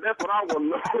refrigerator? That's what I want to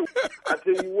know. I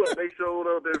tell you what, they showed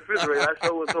up the refrigerator. I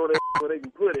showed them where they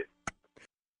can put it.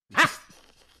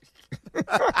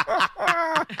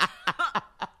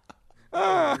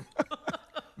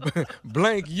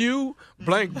 Blank you,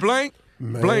 blank,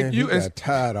 Man, blank you. He got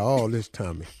tired of all this,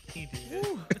 Tommy.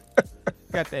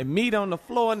 Got that meat on the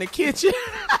floor in the kitchen.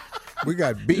 We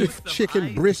got beef,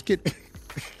 chicken, brisket.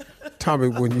 Tommy,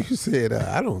 when you said,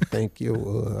 I don't think that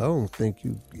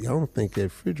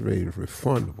refrigerator is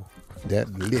refundable. That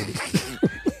lit it.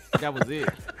 That was it.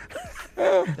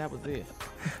 That was it.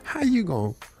 How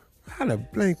the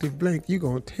blank, you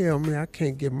gonna tell me I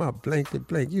can't get my blanket?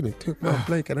 You done took my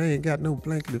blanket. I ain't got no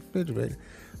blanket in the refrigerator.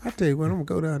 I tell you what, I'm gonna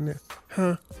go down there.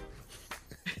 Huh?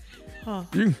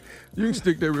 You can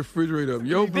stick that refrigerator up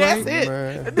your blank. That's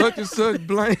it. Such and such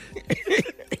blank.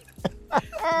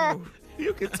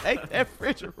 You can take that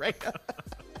refrigerator.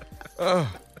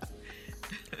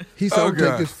 He said, I'm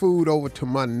take this food over to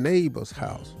my neighbor's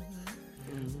house.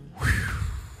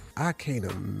 I can't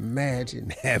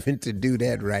imagine having to do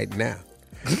that right now.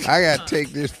 I got to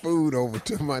take this food over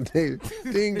to my neighbor.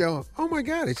 Ding dong. Oh, my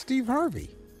God, it's Steve Harvey.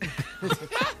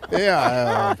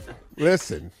 Yeah,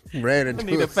 listen, ran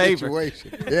into a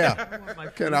situation. Yeah.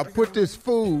 Can I put this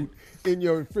food in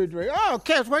your refrigerator? Oh,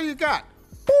 Cass, what you got?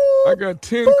 I got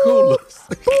 10 coolers.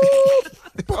 I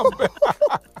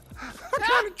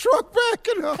got a truck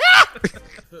backing up.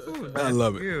 I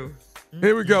love it.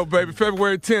 Here we go, baby.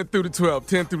 February 10th through the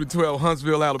 12th,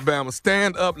 Huntsville, Alabama.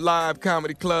 Stand Up Live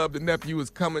Comedy Club. The nephew is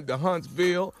coming to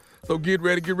Huntsville. So get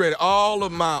ready. All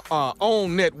of my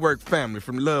own network family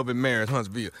from Love and Marriage,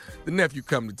 Huntsville. The nephew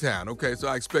coming to town, okay? So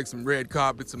I expect some red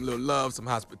carpet, some little love, some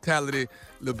hospitality, a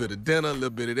little bit of dinner, a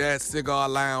little bit of that, cigar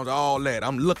lounge, all that.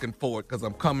 I'm looking for it because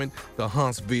I'm coming to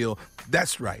Huntsville.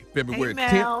 That's right, February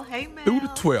 10th through the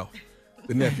 12th.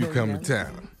 The nephew coming to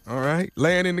town, all right?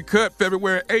 Laying in the cut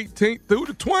February 18th through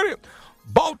the 20th.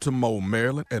 Baltimore,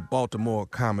 Maryland, at Baltimore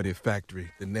Comedy Factory.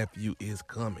 The nephew is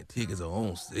coming. Tickets are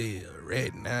on sale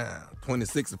right now.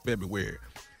 26th of February.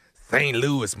 St.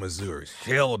 Louis, Missouri,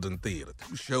 Sheldon Theater.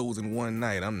 2 shows in one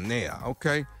night. I'm there,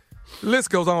 okay? The list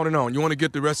goes on and on. You want to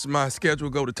get the rest of my schedule,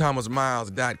 go to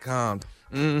thomasmiles.com.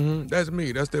 That's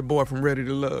me. That's that boy from Ready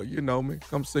to Love. You know me.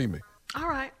 Come see me. All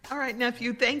right,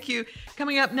 nephew. Thank you.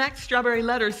 Coming up next, Strawberry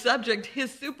Letter's subject, his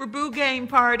Super Boo Game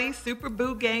Party. Super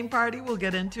Boo Game Party. We'll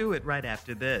get into it right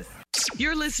after this.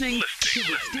 You're listening to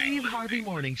the Steve Harvey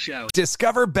Morning Show.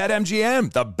 Discover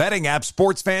BetMGM, the betting app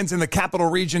sports fans in the capital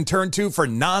region turn to for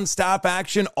nonstop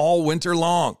action all winter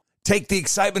long. Take the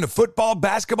excitement of football,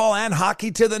 basketball, and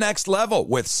hockey to the next level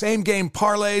with same-game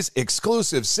parlays,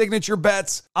 exclusive signature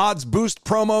bets, odds boost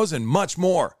promos, and much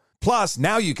more. Plus,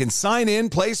 now you can sign in,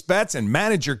 place bets, and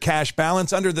manage your cash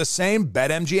balance under the same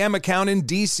BetMGM account in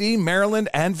D.C., Maryland,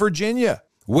 and Virginia.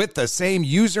 With the same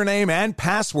username and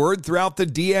password throughout the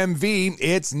DMV,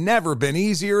 it's never been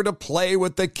easier to play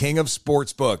with the king of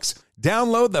sportsbooks.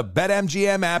 Download the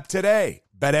BetMGM app today.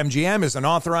 BetMGM is an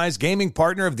authorized gaming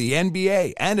partner of the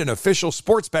NBA and an official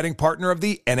sports betting partner of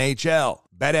the NHL.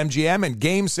 BetMGM and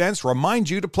GameSense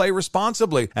remind you to play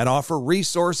responsibly and offer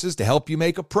resources to help you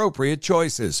make appropriate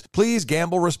choices. Please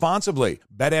gamble responsibly.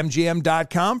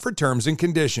 BetMGM.com for terms and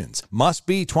conditions. Must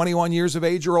be 21 years of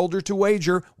age or older to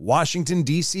wager. Washington,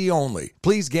 D.C. only.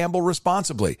 Please gamble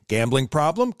responsibly. Gambling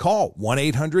problem? Call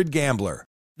 1-800-GAMBLER.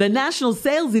 The national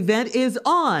sales event is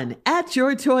on at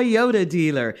your Toyota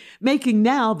dealer, making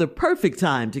now the perfect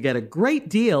time to get a great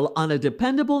deal on a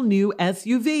dependable new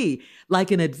SUV, like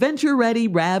an adventure-ready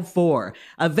RAV4.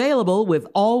 Available with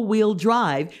all-wheel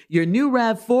drive, your new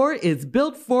RAV4 is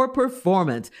built for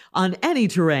performance on any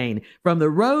terrain, from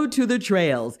the road to the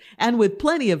trails, and with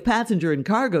plenty of passenger and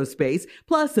cargo space,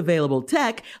 plus available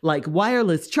tech like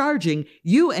wireless charging,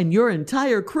 you and your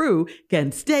entire crew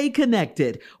can stay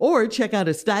connected. Or check out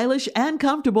a stylish and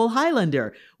comfortable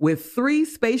Highlander with 3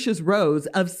 spacious rows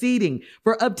of seating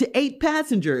for up to 8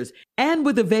 passengers. And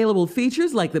with available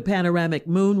features like the panoramic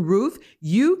moon roof,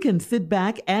 you can sit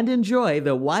back and enjoy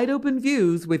the wide open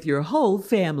views with your whole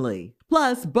family.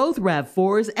 Plus, both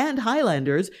RAV4s and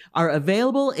Highlanders are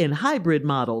available in hybrid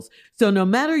models. So no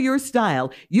matter your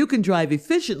style, you can drive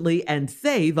efficiently and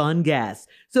save on gas.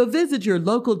 So visit your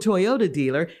local Toyota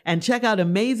dealer and check out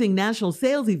amazing national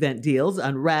sales event deals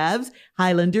on RAVs,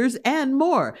 Highlanders, and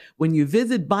more when you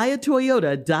visit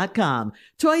buyatoyota.com.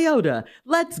 Toyota,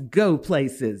 let's go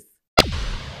places.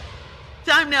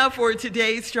 Time now for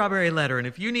today's Strawberry Letter. And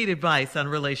if you need advice on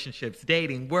relationships,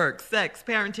 dating, work, sex,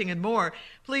 parenting, and more,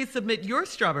 please submit your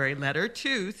Strawberry Letter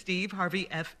to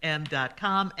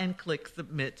steveharveyfm.com and click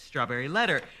Submit Strawberry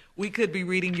Letter. We could be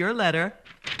reading your letter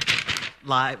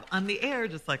live on the air,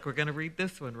 just like we're going to read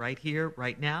this one right here,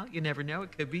 right now. You never know.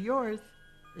 It could be yours.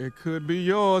 It could be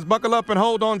yours. Buckle up and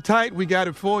hold on tight. We got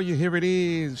it for you. Here it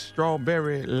is,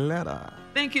 Strawberry Letter.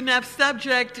 Thank you, Neff.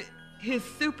 Subject: his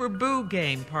Super Boo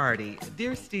game party.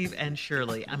 Dear Steve and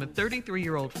Shirley, I'm a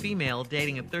 33-year-old female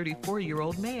dating a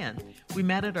 34-year-old man. We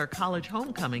met at our college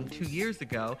homecoming 2 years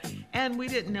ago, and we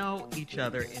didn't know each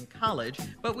other in college,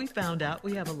 but we found out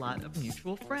we have a lot of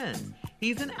mutual friends.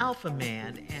 He's an alpha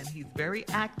man, and he's very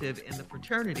active in the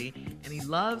fraternity, and he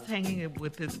loves hanging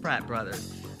with his frat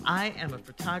brothers. I am a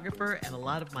photographer, and a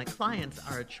lot of my clients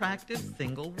are attractive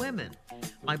single women.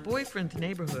 My boyfriend's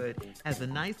neighborhood has a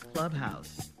nice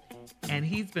clubhouse, and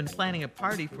he's been planning a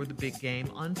party for the big game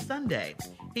on Sunday.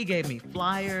 He gave me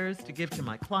flyers to give to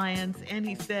my clients, and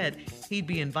he said he'd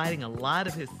be inviting a lot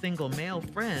of his single male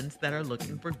friends that are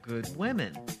looking for good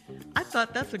women. I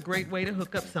thought that's a great way to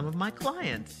hook up some of my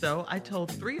clients, so I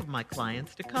told 3 of my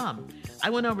clients to come. I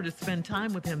went over to spend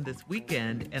time with him this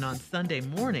weekend, and on Sunday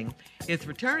morning, his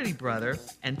fraternity brother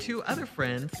and 2 other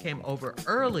friends came over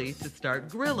early to start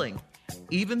grilling,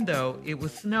 even though it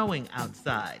was snowing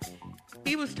outside.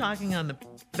 He was talking on the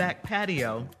back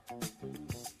patio,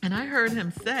 and I heard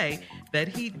him say that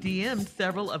he DM'd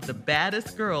several of the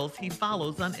baddest girls he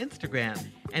follows on Instagram,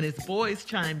 and his boys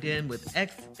chimed in with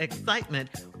excitement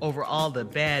over all the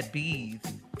bad bees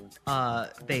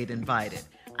they'd invited.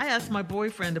 I asked my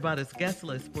boyfriend about his guest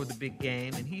list for the big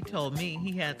game, and he told me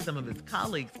he had some of his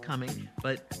colleagues coming,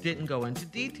 but didn't go into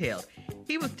detail.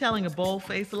 He was telling a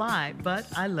bold-faced lie, but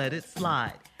I let it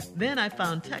slide. Then I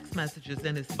found text messages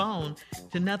in his phone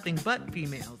to nothing but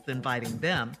females inviting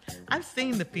them. I've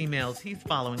seen the females he's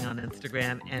following on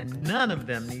Instagram, and none of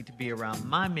them need to be around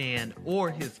my man or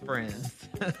his friends.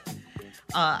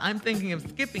 I'm thinking of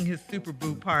skipping his Super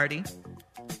Boo party,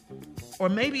 or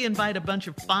maybe invite a bunch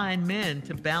of fine men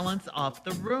to balance off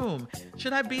the room.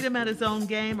 Should I beat him at his own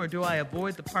game, or do I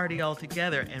avoid the party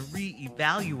altogether and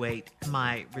reevaluate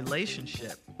my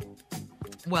relationship?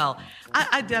 Well,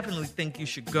 I definitely think you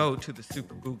should go to the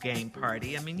Super Boo game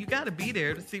party. I mean, you got to be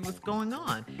there to see what's going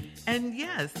on. And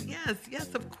yes,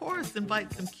 of course,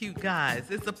 invite some cute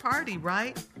guys. It's a party,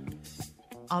 right?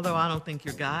 Although I don't think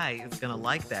your guy is going to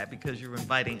like that, because you're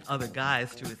inviting other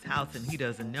guys to his house and he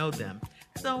doesn't know them.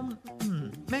 So,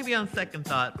 maybe on second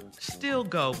thought, still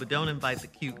go, but don't invite the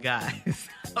cute guys.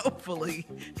 Hopefully,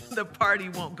 the party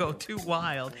won't go too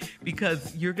wild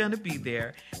because you're going to be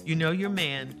there. You know your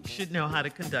man should know how to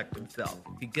conduct himself.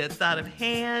 If he gets out of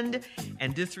hand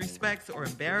and disrespects or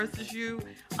embarrasses you,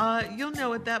 you'll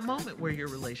know at that moment where your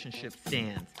relationship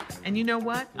stands. And you know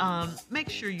what? Make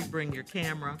sure you bring your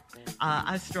camera.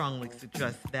 I strongly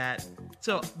suggest that.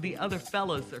 So the other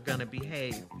fellas are going to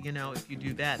behave. You know, if you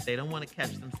do that, they don't want to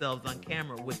catch themselves on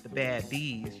camera with the bad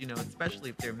B's, you know,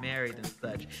 especially if they're married and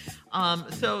such.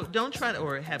 So don't try to,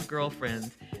 or have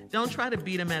girlfriends, don't try to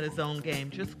beat him at his own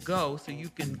game. Just go so you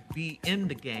can be in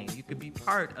the game. You can be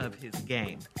part of his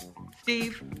game.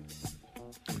 Steve?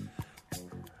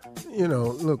 You know,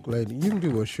 look, lady, you can do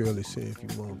what Shirley said if you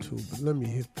want to, but let me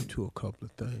hit you to a couple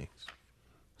of things.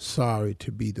 Sorry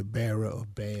to be the bearer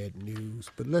of bad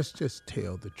news, but let's just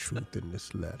tell the truth in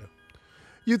this letter.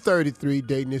 You're 33,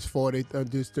 dating this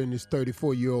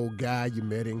 34-year-old guy you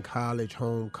met in college,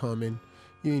 homecoming.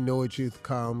 You ain't know each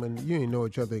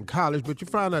other in college, but you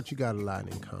found out you got a lot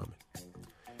in common.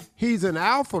 He's an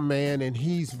alpha man, and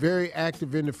he's very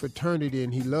active in the fraternity,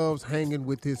 and he loves hanging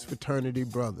with his fraternity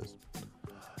brothers.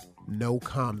 No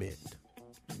comment.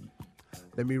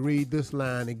 Let me read this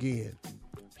line again.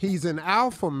 He's an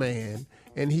alpha man,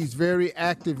 and he's very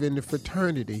active in the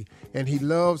fraternity, and he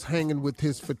loves hanging with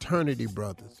his fraternity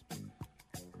brothers.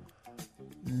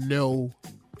 No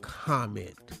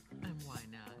comment. And why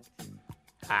not?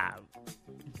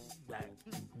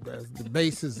 That's the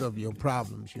basis of your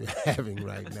problems you're having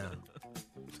right now.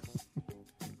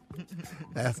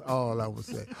 That's all I would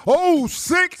say. Oh,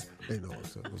 6! Hey, no,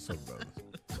 what's up, brothers?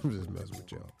 I'm just messing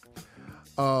with y'all.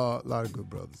 A lot of good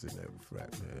brothers in that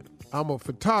frat, man. I'm a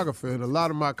photographer, and a lot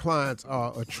of my clients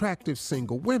are attractive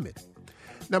single women.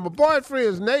 Now, my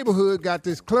boyfriend's neighborhood got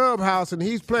this clubhouse, and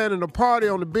he's planning a party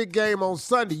on the big game on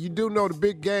Sunday. You do know the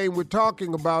big game we're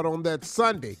talking about on that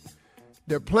Sunday.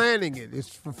 They're planning it. It's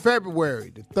for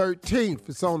February the 13th.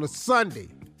 It's on a Sunday.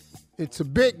 It's a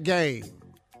big game.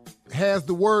 It has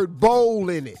the word bowl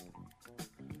in it.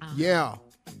 Yeah.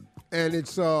 And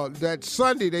it's that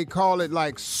Sunday, they call it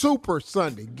like Super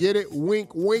Sunday. Get it?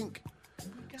 Wink, wink.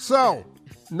 So,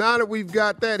 now that we've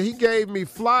got that, he gave me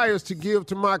flyers to give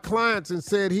to my clients and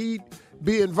said he'd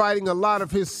be inviting a lot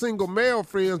of his single male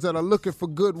friends that are looking for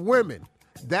good women.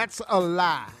 That's a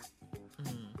lie.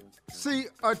 See,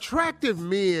 attractive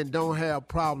men don't have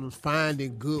problems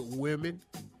finding good women.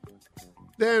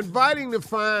 They're inviting to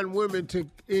find women to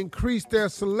increase their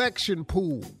selection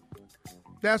pool.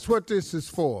 That's what this is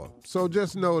for. So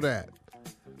just know that.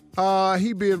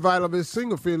 He'd be invited of his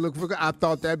single friend looking for. I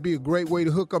thought that'd be a great way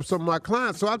to hook up some of my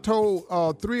clients. So I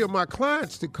told 3 of my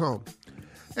clients to come.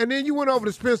 And then you went over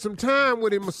to spend some time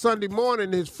with him a Sunday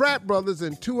morning. His frat brothers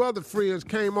and 2 other friends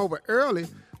came over early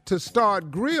to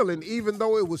start grilling, even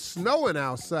though it was snowing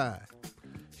outside.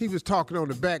 He was talking on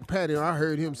the back patio. I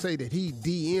heard him say that he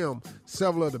DM'd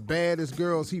several of the baddest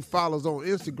girls he follows on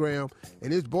Instagram,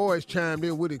 and his boys chimed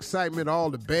in with excitement,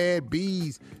 all the bad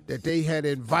bees that they had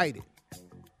invited.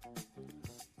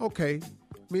 Okay,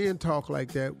 men talk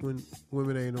like that when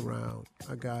women ain't around.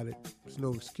 I got it. There's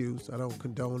no excuse. I don't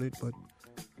condone it, but,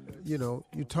 you know,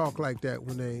 you talk like that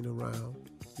when they ain't around,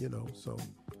 you know, so.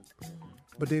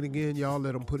 But then again, y'all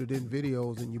let them put it in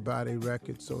videos and you buy their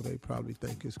records, so they probably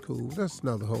think it's cool. That's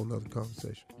whole nother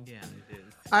conversation. Yeah, it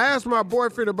is. I asked my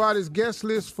boyfriend about his guest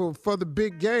list for the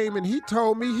big game, and he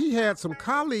told me he had some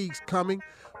colleagues coming,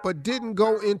 but didn't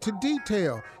go into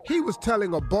detail. He was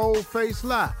telling a bold-faced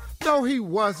lie. No, he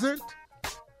wasn't.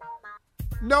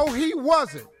 No, he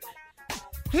wasn't.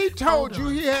 He told you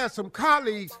he had some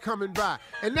colleagues coming by,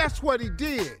 and that's what he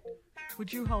did.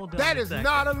 Would you hold on That is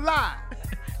not a lie.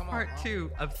 Part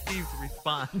 2 of Steve's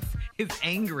response, his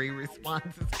angry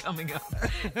response, is coming up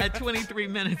at 23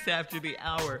 minutes after the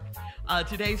hour.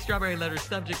 Today's Strawberry Letter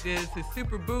subject is his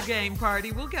Super Boo Game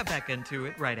party. We'll get back into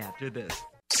it right after this.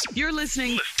 You're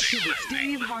listening to the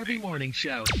Steve Harvey Morning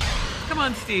Show. Come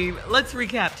on, Steve. Let's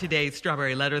recap today's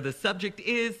Strawberry Letter. The subject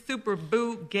is Super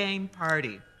Boo Game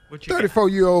party.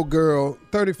 34-year-old girl,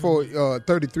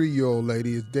 33-year-old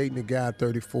lady is dating a guy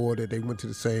 34 that they went to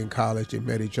the same college. They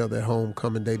met each other at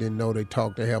homecoming. They didn't know they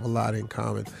talked. They have a lot in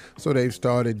common. So they've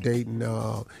started dating.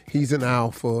 He's an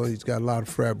alpha. He's got a lot of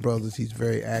frat brothers. He's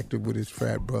very active with his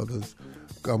frat brothers.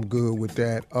 I'm good with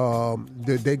that.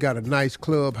 They got a nice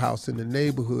clubhouse in the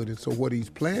neighborhood, and so what he's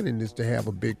planning is to have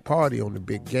a big party on the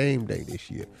big game day this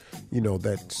year. You know,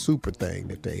 that super thing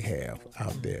that they have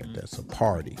out there. That's a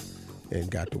party. And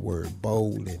got the word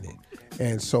bowl in it.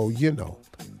 And so, you know,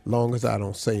 Long as I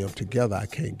don't say them together, I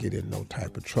can't get in no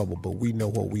type of trouble. But we know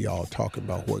what we all talking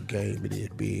about, what game it is.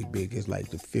 Big. It's like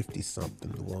the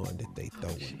 50-something one that they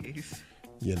throwing.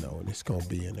 You know, and it's going to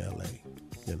be in L.A.,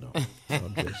 you know.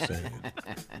 I'm just saying.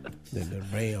 Then the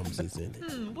Rams is in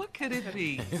it. What could it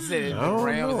be? I don't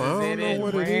know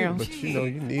what it is, but you know,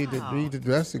 you need to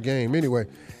that's the game anyway.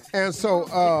 And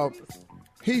so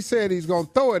he said he's going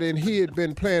to throw it, and he had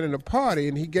been planning a party,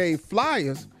 and he gave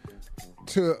flyers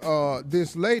to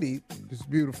this lady, this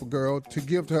beautiful girl, to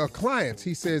give to her clients.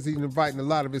 He says he's inviting a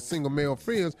lot of his single male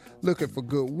friends looking for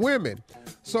good women.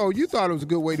 So you thought it was a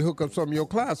good way to hook up some of your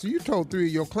clients. So you told 3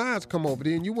 of your clients come over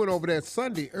there, and you went over there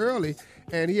Sunday early,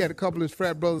 and he had a couple of his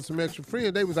frat brothers, some extra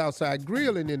friends. They was outside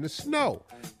grilling in the snow.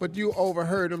 But you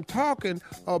overheard them talking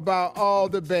about all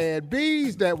the bad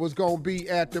bees that was going to be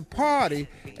at the party.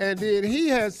 And then he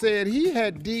had said he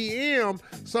had DM'd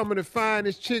some of the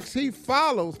finest chicks he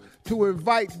follows to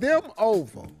invite them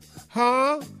over.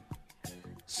 Huh?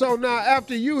 So now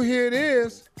after you hear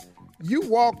this, you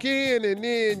walk in and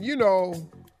then, you know,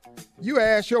 you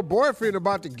ask your boyfriend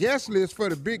about the guest list for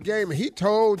the big game, and he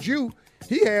told you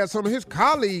he had some of his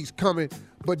colleagues coming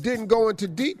but didn't go into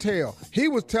detail. He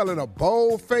was telling a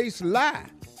bold-faced lie.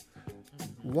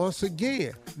 Once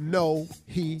again, no,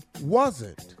 he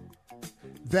wasn't.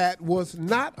 That was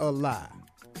not a lie.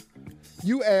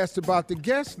 You asked about the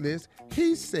guest list.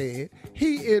 He said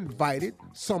he invited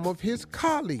some of his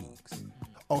colleagues.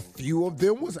 A few of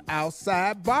them was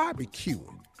outside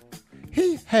barbecuing.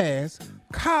 He has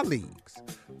colleagues,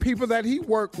 people that he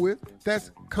worked with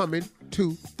that's coming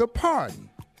to the party.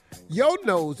 Your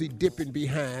nosy dipping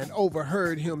behind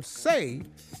overheard him say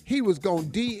he was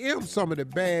going to DM some of the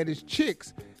baddest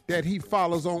chicks that he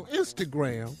follows on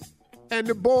Instagram, and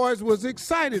the boys was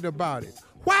excited about it.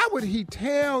 Why would he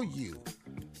tell you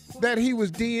that he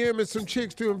was DMing some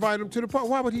chicks to invite them to the party?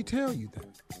 Why would he tell you that?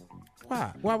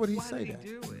 Why? Why would he say that?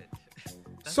 Do it?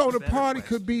 So the party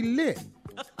could be lit.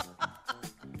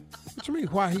 What you mean,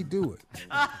 why he do it?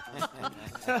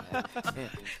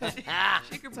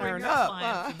 She could bring up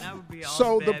clients, and that would be all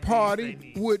So the bad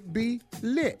party would be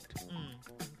lit.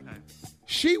 Okay.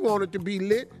 She wanted to be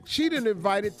lit. She done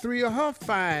invited 3 of her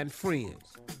fine friends.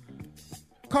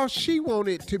 Because she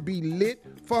wanted to be lit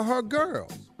for her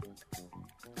girls.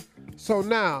 So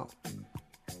now,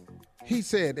 he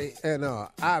said, and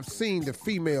I've seen the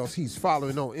females he's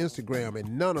following on Instagram,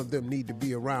 and none of them need to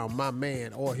be around my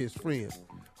man or his friends.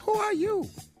 Who are you?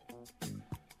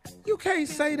 You can't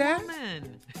say that.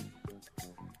 Woman.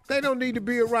 They don't need to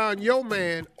be around your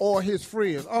man or his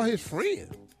friends. Or his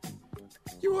friend.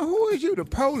 Who is you, the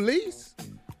police?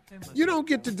 You don't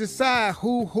get to decide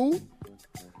who.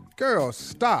 Girl,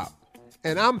 stop.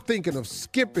 And I'm thinking of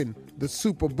skipping the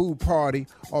Super Boo party,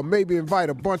 or maybe invite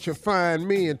a bunch of fine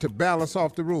men to balance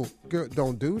off the room. Girl,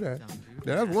 don't do that.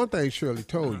 Now, that's one thing Shirley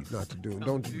told you not to do.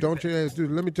 Don't you ask do.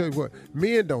 Let me tell you what.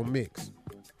 Men don't mix.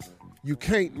 You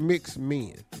can't mix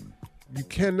men. You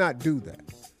cannot do that.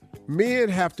 Men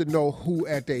have to know who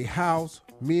at their house.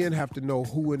 Men have to know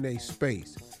who in their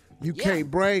space. You can't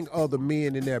bring other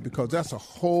men in there because that's a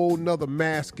whole nother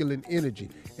masculine energy,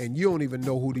 and you don't even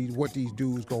know what these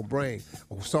dudes gonna bring.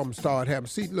 Or something start happening.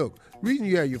 See, look, reason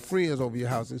you have your friends over your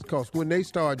house is because when they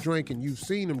start drinking, you've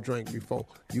seen them drink before.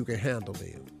 You can handle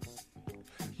them.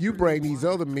 You bring these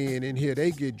other men in here,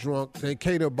 they get drunk. They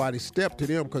can't nobody step to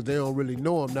them because they don't really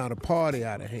know them. Now the party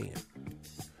out of hand.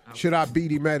 Should I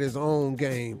beat him at his own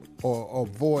game or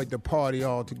avoid the party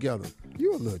altogether?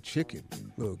 You a little chicken,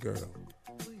 little girl.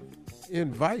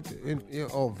 Avoid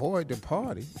the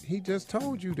party. He just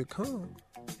told you to come.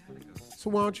 So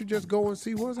why don't you just go and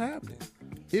see what's happening?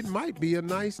 It might be a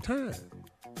nice time.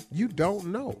 You don't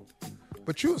know.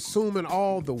 But you're assuming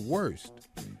all the worst.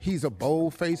 He's a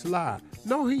bold-faced lie.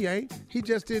 No, he ain't. He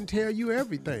just didn't tell you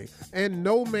everything. And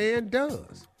no man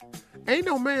does. Ain't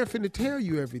no man finna tell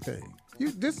you everything.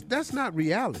 That's not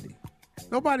reality.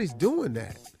 Nobody's doing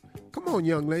that. Come on,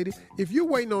 young lady. If you're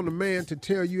waiting on a man to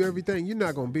tell you everything, you're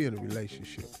not going to be in a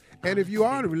relationship. And if you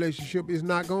are in a relationship, it's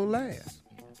not going to last.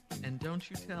 And don't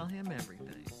you tell him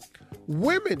everything.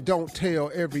 Women don't tell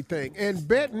everything, and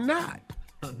bet not.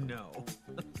 No.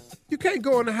 You can't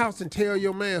go in the house and tell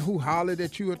your man who hollered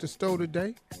at you at the store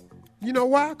today. You know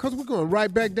why? Because we're going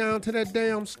right back down to that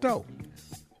damn store.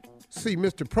 See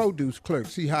Mr. Produce Clerk,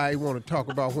 see how he want to talk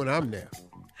about when I'm there.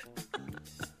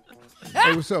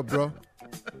 Hey, what's up, bro?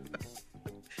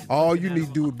 All you need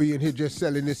to do is be in here just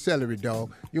selling this celery,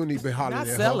 dog. You don't need to be hollering Not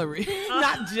at celery.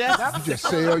 Not just. You just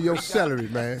sell your celery,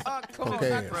 man.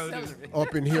 Okay.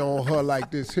 Up in here on her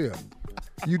like this here.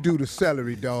 You do the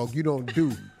celery, dog. You don't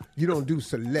do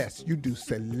Celeste. You do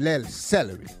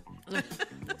celery.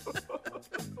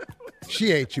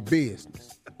 She ain't your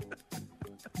business.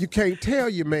 You can't tell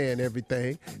your man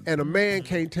everything, and a man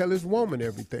can't tell his woman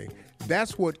everything.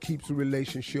 That's what keeps a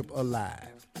relationship alive.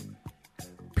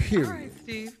 Period. All right,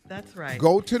 Steve. That's right.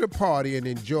 Go to the party and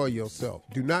enjoy yourself.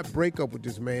 Do not break up with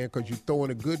this man because you're throwing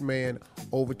a good man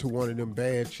over to one of them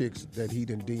bad chicks that he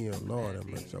done DM. Lord,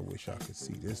 I wish I could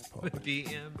see this part. DMs.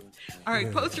 All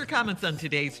right, post your comments on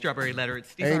today's Strawberry Letter at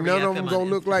Steve Ain't Harvey none of FM them on going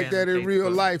to look like Instagram that in and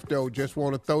real Facebook. life, though. Just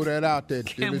want to throw that out there.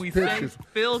 Can we pictures. say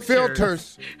filters?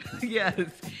 Filters. Yes.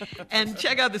 And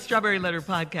check out the Strawberry Letter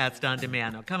podcast on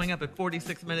demand. Now, coming up at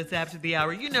 46 minutes after the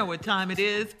hour, you know what time it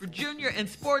is for Junior and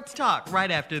Sports Talk right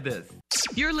after this.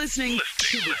 You're listening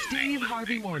to the Steve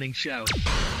Harvey Morning Show.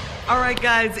 All right,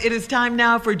 guys, it is time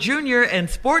now for Junior and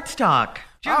Sports Talk.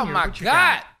 Junior, Oh, my what you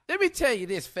God. got? Let me tell you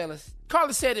this, fellas.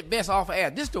 Carla said it best off air.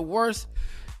 This is the worst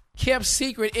kept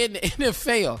secret in the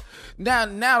NFL. Now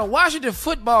the Washington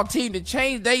football team to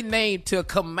change their name to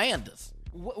Commanders.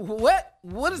 What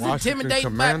is Washington intimidating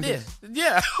Commanders? about this?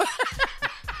 Yeah.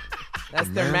 That's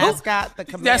their mascot, the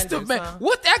That's Commanders. the huh?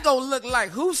 What that gonna look like?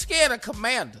 Who's scared of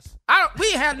Commanders? We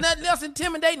ain't had nothing else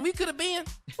intimidating. We could have been.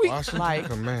 Washington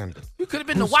Commanders. We could have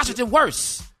been the Washington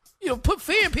worse. Put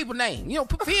fear in people's name.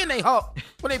 Put fear in their heart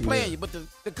when they playing you. But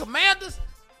the Commanders,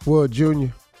 Well,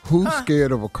 Junior, who's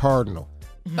scared of a cardinal?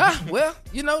 well,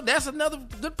 that's another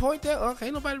good point there. Okay,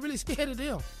 ain't nobody really scared of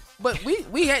them. But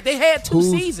they had two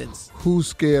seasons. Who's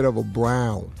scared of a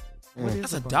brown?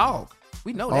 That's a dog.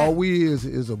 We know that. All we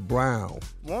is a brown.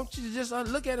 Won't you just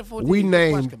look at it for We you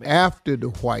named watch after the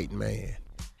white man.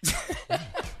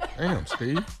 Damn,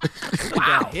 Steve.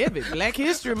 Wow. Heavy. Black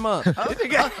History Month. Okay.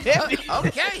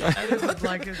 This is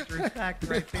Black History Fact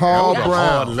right there. Paul Hard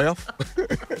Brown.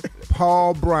 left.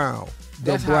 Paul Brown. The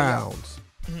That's how y'all- Browns.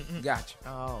 Gotcha.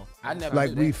 Oh. I never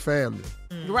Like knew we that. family.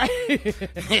 Right.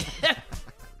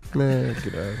 Man,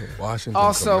 get out of here. Washington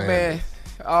Also, Commanders.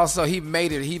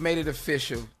 man, he made it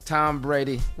official. Tom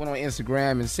Brady went on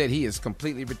Instagram and said he is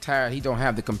completely retired. He don't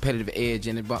have the competitive edge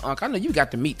in it. But, Unc, I know you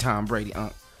got to meet Tom Brady,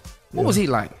 Unc. What was he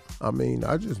like? I mean,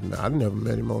 I never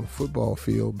met him on the football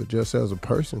field, but just as a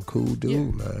person, cool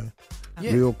dude, man.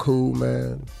 Yeah. Real cool,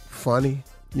 man. Funny,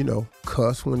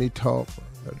 cuss when he talk,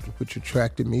 which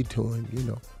attracted me to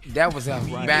him, That was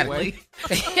immediately.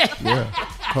 Yeah,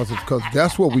 because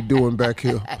that's what we doing back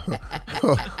here.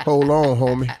 Hold on,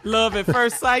 homie. Love at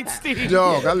first sight, Steve.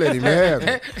 Dog, I let him have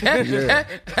it.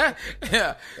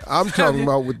 Yeah. I'm talking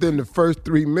about within the first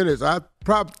 3 minutes. I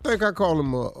probably think I call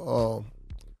him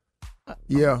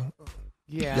yeah.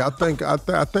 Yeah.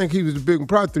 I think he was a big one,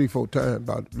 probably 3-4 times,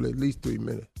 about at least 3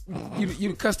 minutes.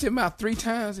 You cussed him out 3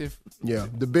 times? Yeah,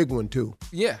 the big one too.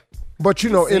 Yeah. But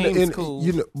in cool.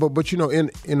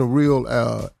 in a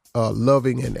real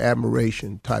loving and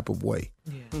admiration type of way.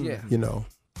 Yeah.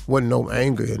 Wasn't no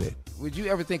anger in it. Would you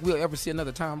ever think we'll ever see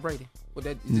another Tom Brady? Would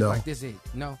that No. like this is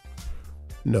no?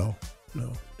 No. There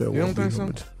You won't don't be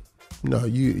think so? No,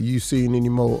 you seen any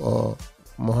more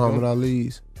Muhammad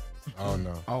Ali's? Oh,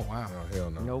 no. Oh wow. Oh,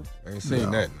 hell no. Nope. Ain't seen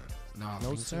that.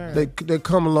 No, sir. They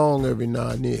come along every now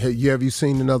and then. Have you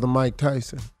seen another Mike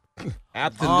Tyson?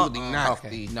 Absolutely not, Okay,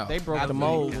 Steve. no. They broke the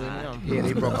mold with him. Yeah,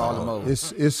 they broke all the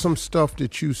molds. It's some stuff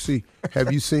that you see.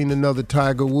 Have you seen another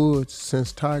Tiger Woods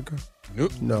since Tiger?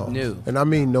 Nope. No. No. And I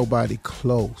mean nobody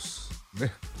close.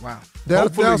 Wow. There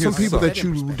Hopefully are some his people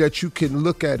son. that you can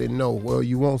look at and know, well,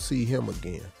 you won't see him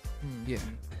again. Yeah.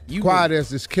 Quiet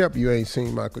as it's kept, you ain't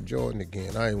seen Michael Jordan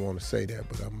again. I ain't want to say that,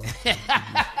 but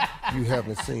you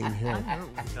haven't seen him.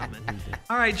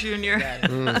 All right, Junior.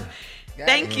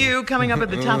 Thank you. Coming up at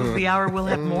the top of the hour, we'll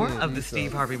have more of the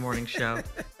Steve Harvey Morning Show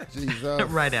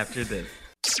right after this.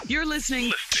 You're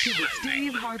listening to the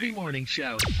Steve Harvey Morning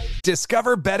Show.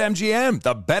 Discover BetMGM,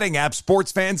 the betting app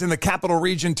sports fans in the capital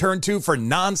region turn to for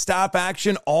nonstop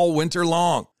action all winter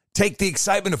long. Take the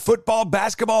excitement of football,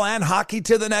 basketball, and hockey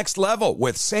to the next level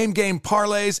with same-game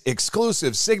parlays,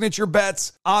 exclusive signature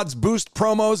bets, odds boost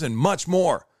promos, and much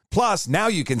more. Plus, now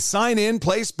you can sign in,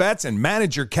 place bets, and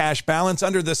manage your cash balance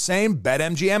under the same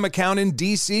BetMGM account in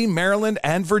D.C., Maryland,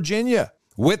 and Virginia.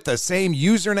 With the same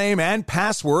username and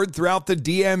password throughout the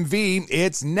DMV,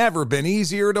 it's never been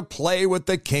easier to play with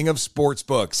the king of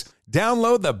sportsbooks.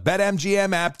 Download the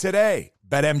BetMGM app today.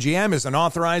 BetMGM is an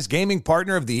authorized gaming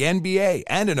partner of the NBA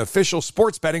and an official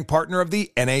sports betting partner of the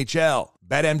NHL.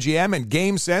 BetMGM and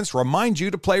GameSense remind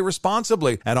you to play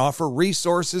responsibly and offer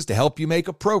resources to help you make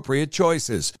appropriate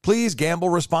choices. Please gamble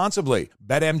responsibly.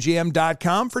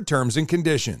 BetMGM.com for terms and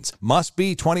conditions. Must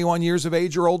be 21 years of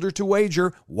age or older to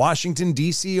wager. Washington,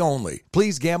 D.C. only.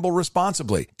 Please gamble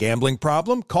responsibly. Gambling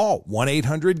problem? Call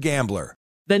 1-800-GAMBLER.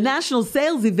 The national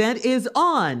sales event is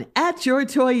on at your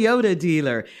Toyota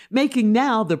dealer, making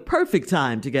now the perfect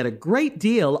time to get a great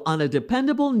deal on a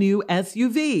dependable new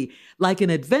SUV, like an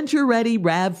adventure-ready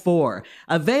RAV4.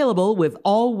 Available with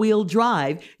all-wheel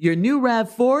drive, your new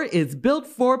RAV4 is built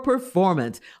for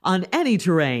performance on any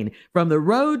terrain, from the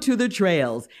road to the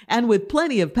trails, and with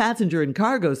plenty of passenger and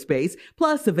cargo space,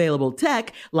 plus available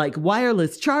tech like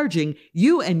wireless charging,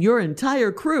 you and your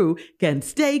entire crew can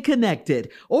stay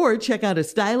connected. Or check out a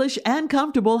stylish and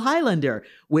comfortable Highlander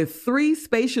with 3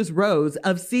 spacious rows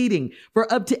of seating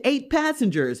for up to 8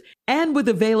 passengers. And with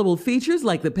available features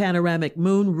like the panoramic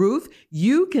moon roof,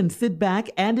 you can sit back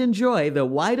and enjoy the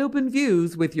wide open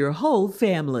views with your whole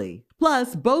family.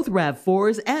 Plus, both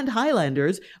RAV4s and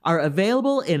Highlanders are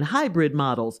available in hybrid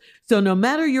models. So no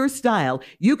matter your style,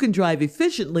 you can drive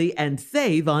efficiently and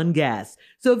save on gas.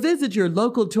 So visit your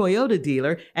local Toyota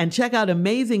dealer and check out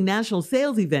amazing national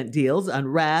sales event deals on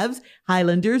RAVs,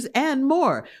 Highlanders, and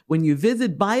more when you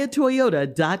visit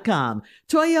buyatoyota.com.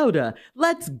 Toyota,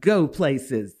 let's go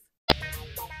places.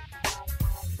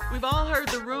 We've all heard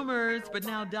the rumors, but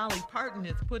now Dolly Parton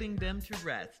is putting them to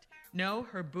rest. No,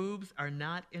 her boobs are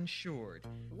not insured.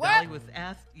 What? Dolly was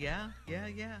asked, yeah.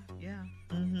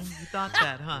 You thought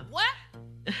that, huh?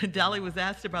 What? Dolly was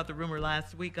asked about the rumor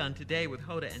last week on Today with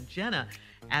Hoda and Jenna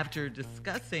after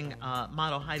discussing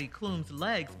model Heidi Klum's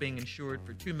legs being insured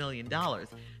for $2 million.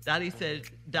 Dolly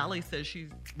says she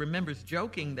remembers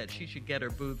joking that she should get her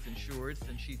boobs insured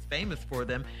since she's famous for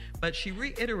them, but she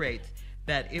reiterates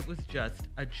that it was just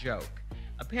a joke.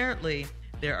 Apparently,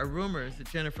 there are rumors that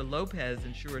Jennifer Lopez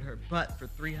insured her butt for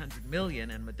 $300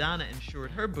 million and Madonna insured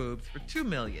her boobs for $2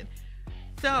 million.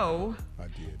 So, I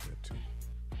did that too.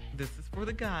 This is for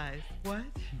the guys. What?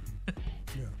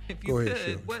 Yeah. If you Go ahead,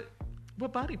 could, Shirley.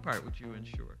 what body part would you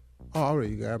insure? Oh, I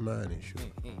already got mine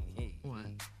insured. What?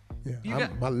 Yeah,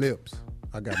 my lips.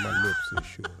 I got my lips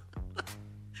insured.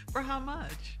 For how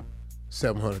much?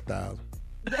 $700,000.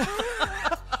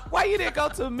 Why you didn't go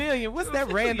to $1 million? What's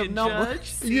that random number?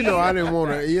 You know, I didn't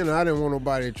want to. You know, I didn't want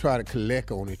nobody to try to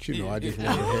collect on it. You know, I just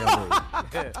wanted to have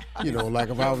a, you know, like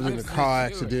if I was in a car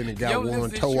accident and got one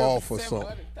toe off or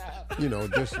something. You know,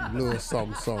 just a little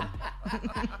something.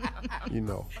 You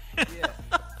know.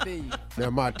 Yeah. Now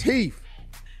my teeth.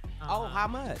 Oh, how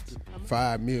much?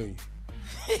 $5 million.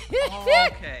 Oh,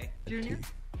 okay. Junior?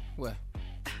 What?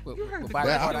 You heard the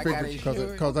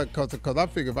Because I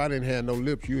figure if I didn't have no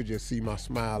lips, you would just see my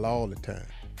smile all the time.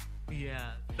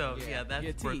 Yeah. So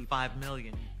that's worth $5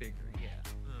 million. You figure, yeah.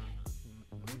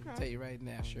 I'll tell you right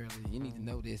now, Shirley, you need to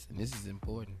know this, and this is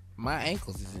important. My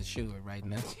ankles is insured right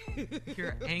now.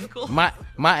 Your ankle? My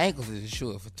ankles is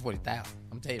insured for $20,000.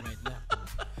 I'm telling you right now.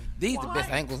 These the best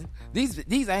ankles.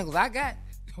 These ankles I got.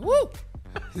 Woo!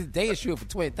 They insured for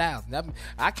 $20,000.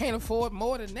 I can't afford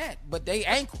more than that, but they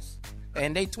ankles.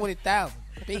 And they $20,000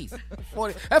 piece.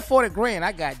 That's $40,000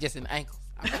 I got just in ankles.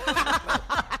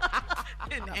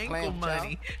 In ankle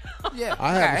money. Yeah.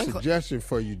 I have a suggestion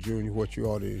for you, Junior, what you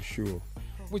ought to insure.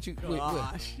 What?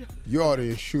 You ought to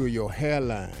insure your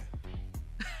hairline.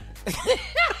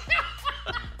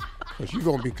 Because you're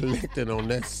going to be collecting on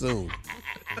that soon.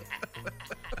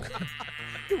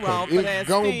 It's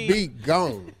going to be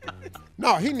gone.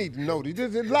 No, he need to know this.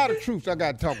 There's a lot of truths I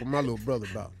got to talk with my little brother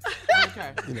about.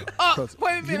 Okay. You know,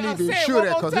 wait a minute. you need to insure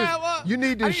that because you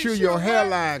need to insure your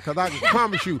hairline because I can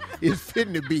promise you it's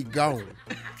fitting to be gone.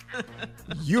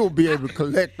 You'll be able to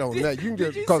collect on that. You can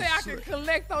Did you say I can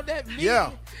collect on that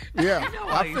million? Yeah.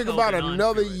 I think about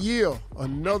another year. You're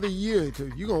going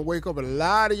to wake up and a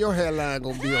lot of your hairline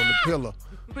going to be on the pillow.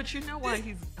 But you know why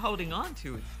he's holding on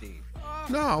to it, Steve?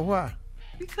 No, why?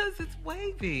 Because it's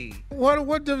wavy.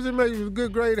 What difference it make? It's a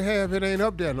good grade to have. It ain't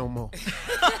up there no more.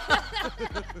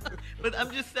 But I'm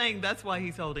just saying that's why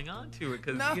he's holding on to it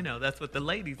because, you know, that's what the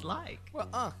ladies like.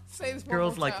 Well, say this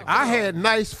Girls like to I had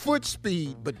nice foot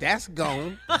speed, but that's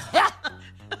gone.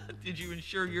 Did you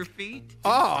insure your feet?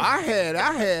 Oh, I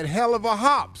had hell of a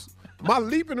hops. My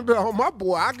leaping on my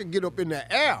boy, I could get up in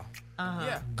the air.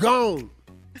 Yeah. Gone.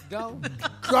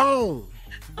 Gone.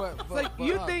 But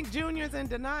you think Junior's in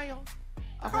denial?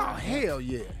 Oh, hell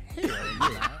yeah.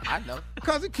 I know.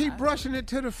 Because it keep brushing it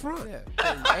to the front.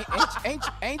 Yeah.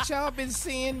 Ain't y'all been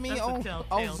seeing me on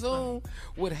Zoom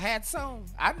with hats on?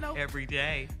 I know. Every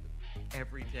day.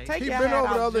 He been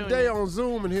over the other day on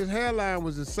Zoom and his hairline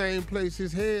was the same place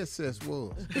his headset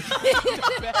was.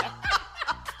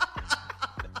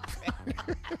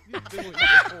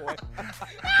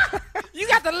 You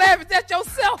got to laugh at that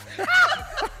yourself.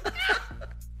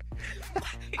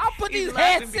 I put these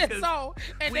headsets on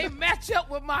and they match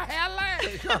up with my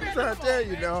hairline. I'm trying to tell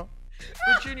you, though.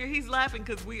 But Junior, he's laughing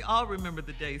because we all remember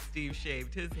the day Steve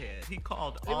shaved his head. He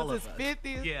called all of us. It was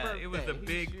his 50th Yeah, birthday. it was a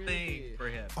big thing for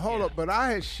him. Hold up, but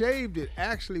I had shaved it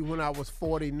actually when I was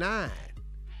 49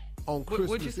 on What'd you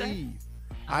Christmas say? Eve.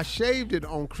 I shaved it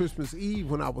on Christmas Eve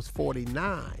when I was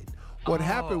 49. What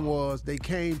happened was they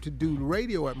came to do the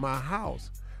radio at my house,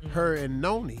 her and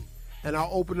Noni, and I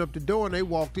opened up the door and they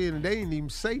walked in and they didn't even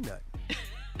say nothing.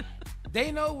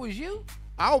 They know it was you?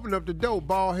 I opened up the door,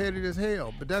 bald-headed as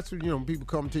hell. But that's when, people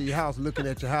come to your house looking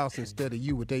at your house instead of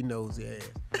you with their nosy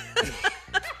ass.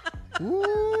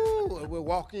 Ooh, and we'll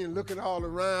walk in looking all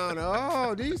around.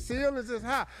 Oh, these ceilings is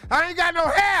high. I ain't got no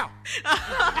hair.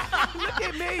 Look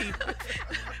at me.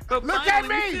 But Look at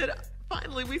me.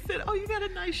 Finally, we said, oh, you got a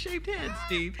nice shaped head,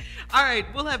 Steve. All right,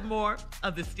 we'll have more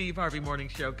of the Steve Harvey Morning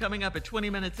Show coming up at 20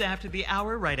 minutes after the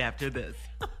hour, right after this.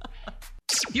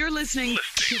 You're listening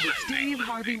to the Steve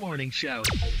Harvey Morning Show.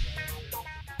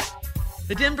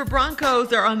 The Denver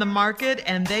Broncos are on the market,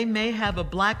 and they may have a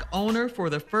black owner for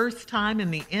the first time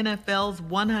in the NFL's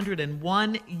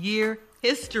 101-year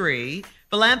history.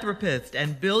 Philanthropist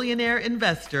and billionaire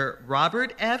investor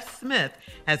Robert F. Smith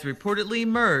has reportedly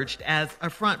emerged as a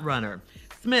frontrunner.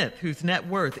 Smith, whose net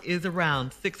worth is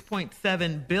around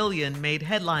 $6.7 billion, made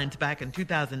headlines back in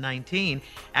 2019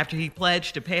 after he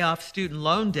pledged to pay off student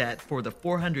loan debt for the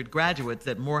 400 graduates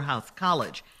at Morehouse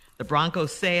College. The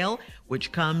Broncos sale,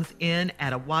 which comes in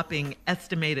at a whopping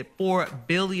estimated $4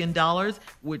 billion,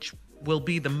 which will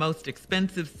be the most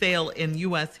expensive sale in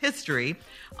U.S. history.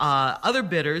 Other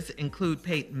bidders include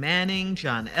Peyton Manning,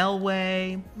 John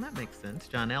Elway, that makes sense,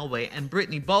 John Elway, and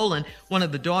Brittany Bowlen, one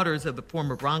of the daughters of the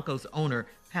former Broncos owner,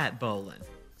 Pat Bowlen.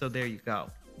 So there you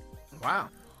go. Wow.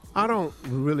 I don't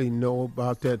really know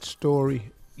about that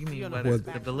story. You mean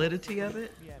the validity of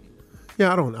it?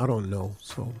 Yeah, I don't know.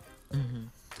 So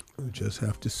we just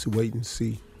have to wait and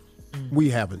see.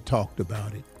 We haven't talked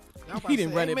about it. He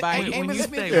didn't run it by you.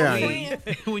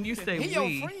 When you say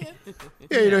we.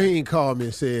 Yeah, he ain't called me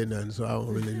and said nothing, so I don't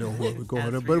really know where we're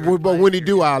going. But when he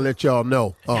do, I'll let y'all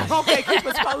know. Okay, keep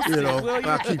us posted.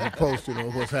 I'll keep you posted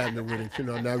on what's happening with it.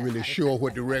 Not really sure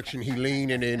what direction he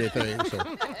leaning or anything, so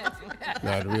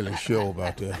not really sure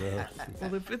about that.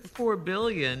 Well, if it's $4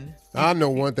 billion. I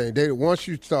know one thing. Once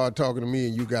you start talking to me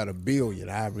and you got $1 billion,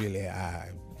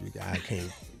 I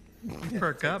can't.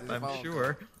 Perk up, I'm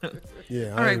sure.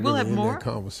 Yeah, all right, we'll have more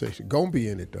conversation. Gonna be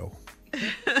in it though.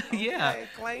 Yeah,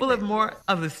 we'll have more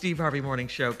of the Steve Harvey Morning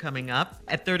Show coming up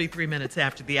at 33 minutes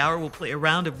after the hour. We'll play a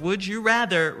round of Would You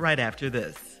Rather right after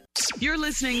this. You're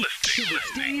listening to the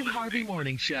Steve Harvey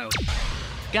Morning Show.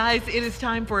 Guys, it is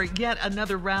time for yet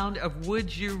another round of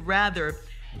Would You Rather.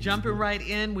 Jumping right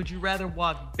in, would you rather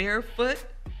walk barefoot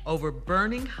over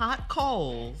burning hot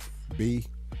coals? B.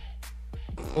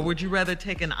 Or would you rather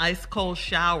take an ice cold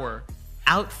shower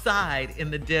outside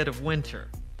in the dead of winter?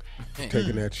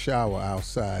 Taking that shower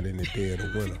outside in the dead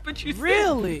of winter. But you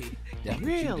really?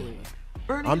 Really?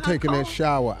 I'm taking that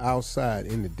shower outside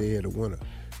in the dead of winter.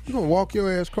 You gonna walk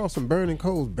your ass across some burning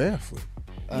coals barefoot?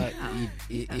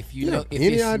 If you know, if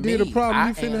any it's idea me, the problem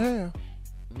you finna have?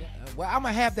 Well, I'm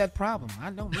gonna have that problem. I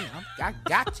know me. I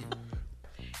got you.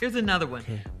 Here's another one.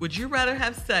 Okay. Would you rather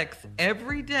have sex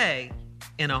every day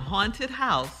in a haunted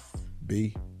house?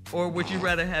 B. Or would you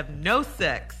rather have no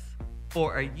sex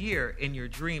for a year in your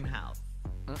dream house?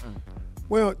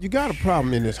 Well, you got a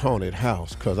problem in this haunted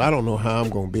house because I don't know how I'm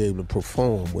going to be able to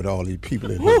perform with all these people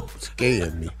in here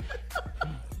scaring me.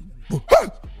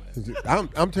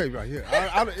 I'm telling you right here,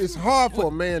 it's hard for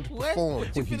a man to perform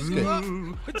when he's scared.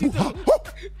 What you doing?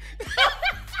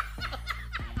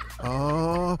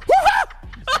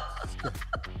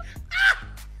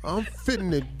 I'm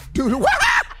fitting to do the.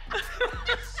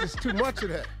 It's too much of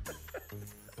that.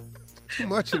 Too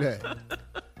much of that.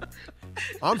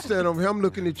 I'm standing over here. I'm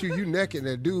looking at you. You naked.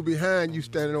 That dude behind you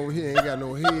standing over here ain't got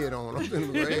no head on. I'm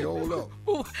thinking, hey, hold up.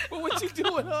 Well, what you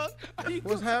doing, huh?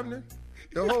 What's happening?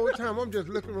 The whole time I'm just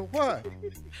looking at what?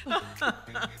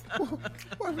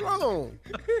 What's wrong?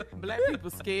 Black people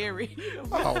scary.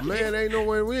 Oh man, ain't no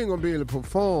way we ain't gonna be able to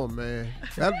perform, man.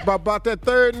 That's about that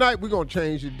third night we gonna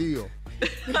change the deal.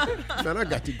 Man, I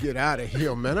got to get out of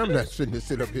here, man. I'm not sitting to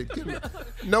sit up here.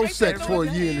 No sex for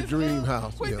a year in the dream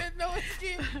house. Wait,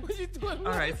 what you doing?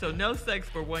 All right, so no sex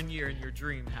for 1 year in your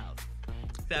dream house.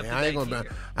 Man, I ain't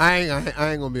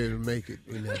gonna be able to make it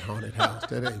in that haunted house.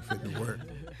 That ain't fitting to work.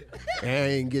 I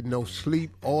ain't getting no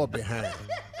sleep or behind.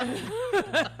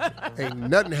 Ain't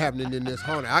nothing happening in this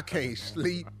haunted. I can't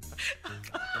sleep.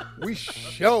 We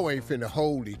sure ain't finna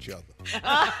hold each other.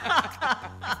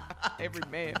 Every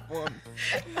man for me.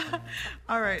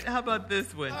 All right, how about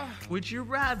this one? Would you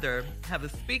rather have a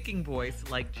speaking voice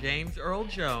like James Earl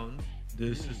Jones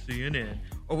This is CNN.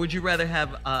 Or would you rather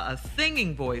have a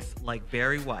singing voice like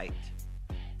Barry White?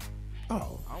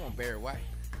 Oh, I want Barry White.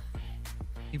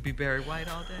 You'd be Barry White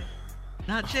all day?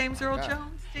 Not James Earl God.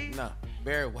 Jones, Steve? No,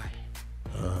 Barry White.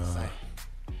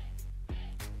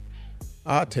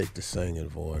 I'll take the singing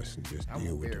voice and just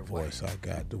deal with the voice I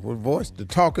got. The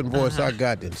talking voice I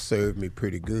got didn't serve me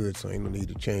pretty good, so ain't no need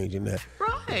to change in that.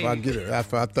 Right. If I get it,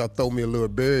 if I throw me a little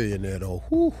Barry in there, though,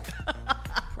 whew.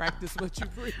 Practice what you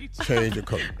preach. Change the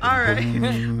color. All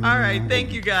right.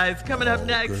 Thank you, guys. Coming up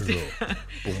next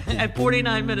at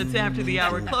 49 minutes after the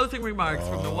hour, closing remarks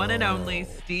from the one and only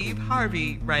Steve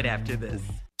Harvey right after this.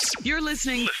 You're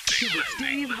listening to the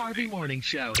Steve Harvey Morning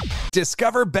Show.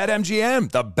 Discover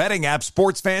BetMGM, the betting app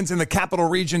sports fans in the capital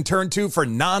region turn to for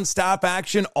nonstop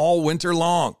action all winter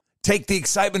long. Take the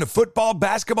excitement of football,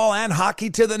 basketball, and hockey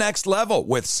to the next level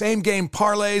with same-game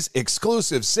parlays,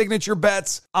 exclusive signature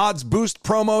bets, odds boost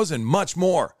promos, and much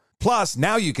more. Plus,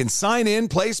 now you can sign in,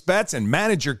 place bets, and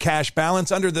manage your cash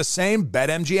balance under the same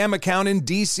BetMGM account in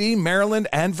D.C., Maryland,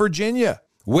 and Virginia.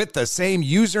 With the same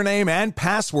username and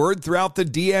password throughout the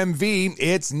DMV,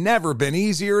 it's never been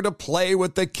easier to play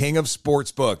with the king of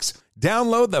sportsbooks.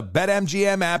 Download the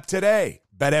BetMGM app today.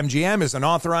 BetMGM is an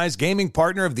authorized gaming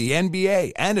partner of the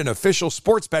NBA and an official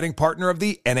sports betting partner of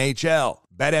the NHL.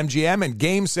 BetMGM and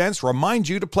GameSense remind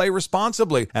you to play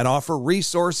responsibly and offer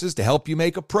resources to help you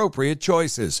make appropriate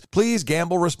choices. Please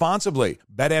gamble responsibly.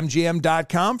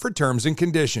 BetMGM.com for terms and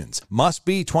conditions. Must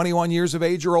be 21 years of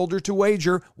age or older to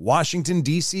wager. Washington,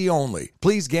 D.C. only.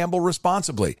 Please gamble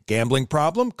responsibly. Gambling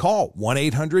problem? Call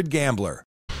 1-800-GAMBLER.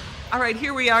 All right,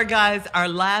 here we are, guys. Our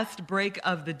last break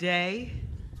of the day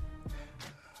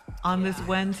on this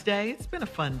Wednesday. It's been a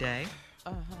fun day.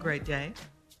 Great day.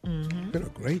 It's been a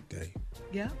great day.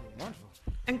 Yeah. Wonderful.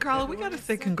 And Carla, we got to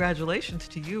say congratulations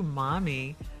to you,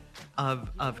 mommy of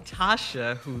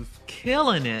Tasha, who's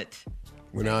killing it.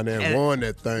 Went out there and won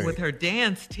that thing. With her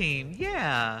dance team.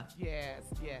 Yeah. Yes.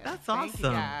 That's Thank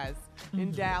awesome. you guys.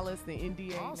 In Dallas, the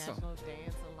NDA National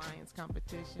Dance Alliance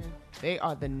competition. They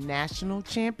are the national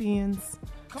champions.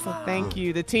 Thank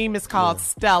you. The team is called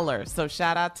Stellar. So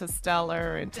shout out to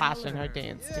Stellar and Tasha and her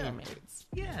dance teammates.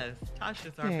 Yes,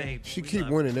 Tasha's our baby. She keep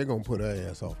winning, they're going to put her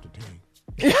ass off the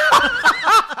team.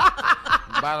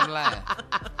 Bottom line.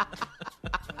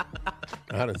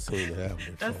 I done seen it happen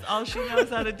before. That's all she knows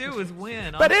how to do is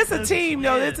win. But it's a team,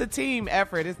 though. It's a team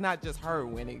effort. It's not just her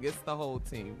winning. It's the whole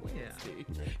team winning, Steve.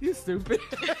 You stupid.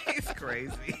 He's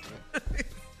crazy.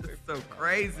 He's so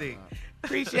crazy.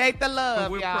 Appreciate the love,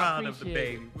 but we're y'all. proud of the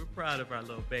Appreciate baby. We're proud of our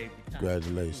little baby.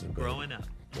 Congratulations, baby. Growing up.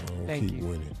 Keep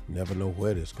winning. Never know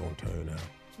where this going to turn out.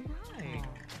 Right.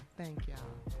 Thank y'all.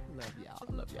 Love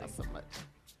y'all. Love y'all so much.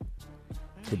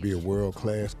 Could be a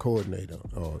world-class coordinator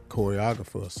or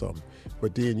choreographer or something.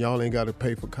 But then y'all ain't got to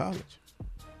pay for college.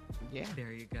 Yeah.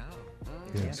 There you go.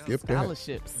 Yeah, skip that.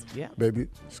 Scholarships. Yeah. Baby,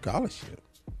 scholarship.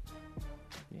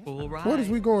 Yeah. Full ride. What is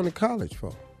we going to college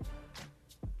for?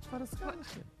 For the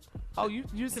scholarship. Oh, you're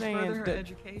to saying further her that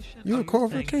education? You a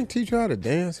choreographer can't teach you how to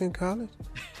dance in college?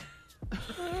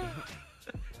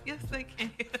 Yes, they can.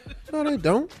 No, they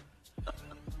don't.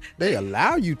 They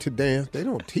allow you to dance. They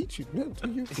don't teach you.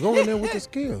 You go in there with the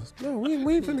skills. No, we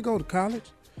ain't finna go to college.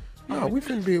 No, we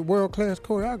finna be a world-class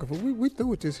choreographer. We through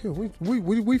with this here.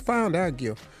 We found our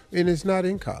gift, and it's not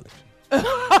in college.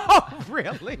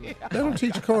 Really? They don't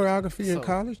teach choreography in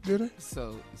college, do they?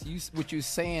 So what you're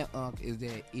saying, Unc, is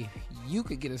that if you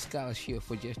could get a scholarship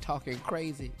for just talking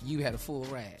crazy, you had a full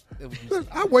ride. Look,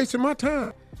 I wasted my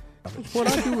time. What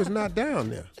I do is not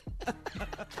down there.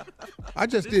 I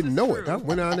just didn't know it. I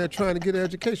went out there trying to get an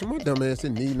education. My dumb ass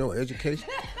didn't need no education.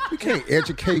 We can't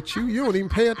educate you. You don't even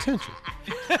pay attention.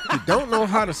 You don't know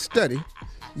how to study.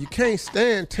 You can't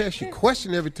stand tests. You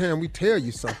question every time we tell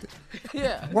you something.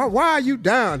 Yeah. Why are you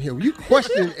down here? You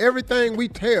question everything we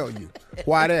tell you.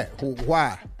 Why that?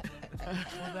 Why?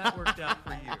 Well, that worked out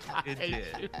for you. It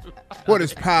did. What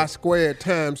is pi squared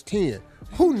times 10?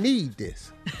 Who need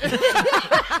this?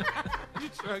 You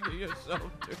shrugging your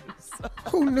shoulders.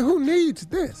 Who needs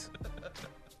this?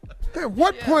 At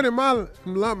what point in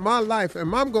my life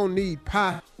am I going to need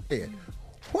pi squared?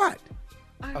 What?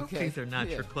 I hope these are not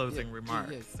your closing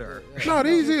remarks, sir. No,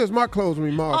 these is my closing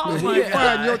remarks. Oh, If my you God.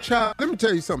 find your child, let me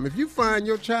tell you something. If you find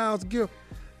your child's gift,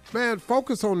 man,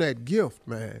 focus on that gift,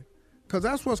 man, because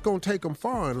that's what's going to take them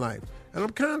far in life. And I'm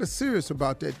kind of serious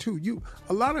about that too.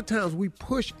 A lot of times we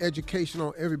push education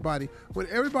on everybody when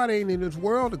everybody ain't in this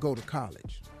world to go to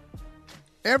college.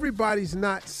 Everybody's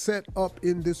not set up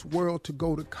in this world to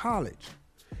go to college.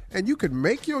 And you could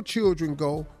make your children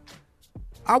go.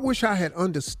 I wish I had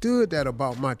understood that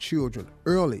about my children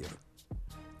earlier.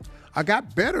 I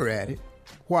got better at it,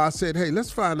 where I said, hey,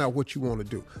 let's find out what you want to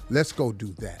do. Let's go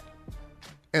do that.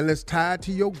 And let's tie it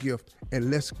to your gift, and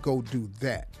let's go do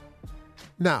that.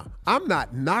 Now, I'm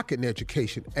not knocking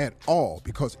education at all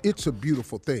because it's a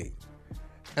beautiful thing.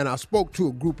 And I spoke to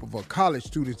a group of college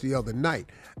students the other night.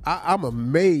 I'm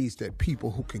amazed at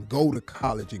people who can go to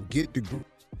college and get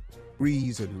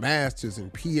degrees and masters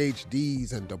and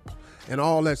PhDs and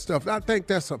all that stuff. I think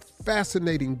that's a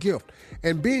fascinating gift.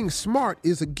 And being smart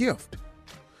is a gift.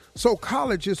 So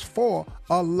college is for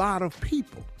a lot of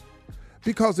people.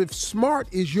 Because if smart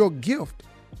is your gift,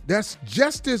 that's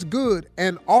just as good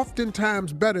and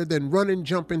oftentimes better than running,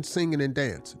 jumping, singing, and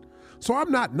dancing. So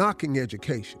I'm not knocking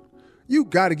education. You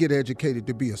got to get educated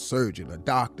to be a surgeon, a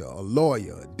doctor, a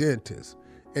lawyer, a dentist,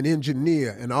 an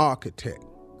engineer, an architect.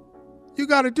 You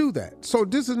got to do that. So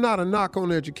this is not a knock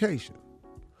on education.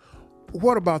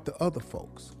 What about the other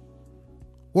folks?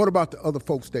 What about the other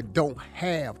folks that don't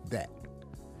have that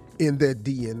in their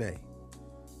DNA?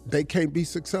 They can't be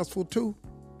successful too?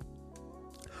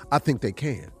 I think they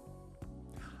can.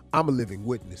 I'm a living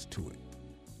witness to it.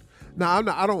 Now,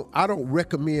 I don't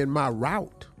recommend my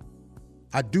route.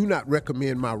 I do not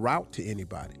recommend my route to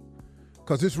anybody.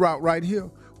 Because this route right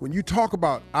here, when you talk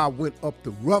about I went up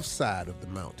the rough side of the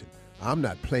mountain, I'm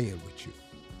not playing with you.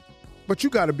 But you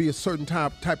got to be a certain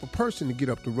type of person to get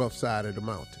up the rough side of the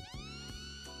mountain.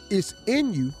 It's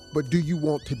in you, but do you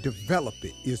want to develop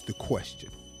it is the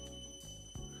question.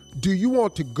 Do you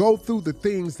want to go through the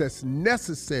things that's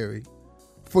necessary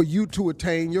for you to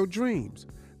attain your dreams?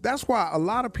 That's why a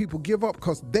lot of people give up,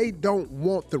 because they don't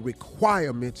want the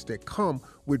requirements that come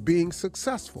with being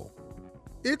successful.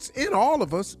 It's in all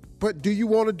of us, but do you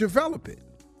want to develop it?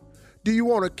 Do you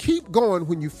want to keep going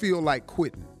when you feel like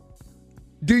quitting?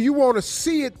 Do you want to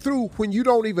see it through when you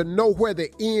don't even know where the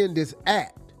end is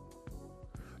at?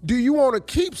 Do you want to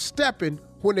keep stepping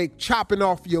when they chopping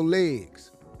off your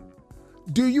legs?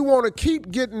 Do you want to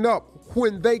keep getting up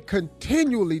when they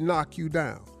continually knock you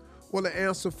down? Well, the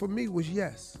answer for me was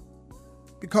yes.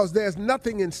 Because there's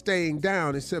nothing in staying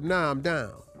down except now I'm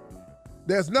down.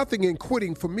 There's nothing in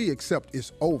quitting for me except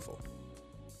it's over.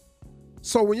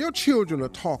 So when your children are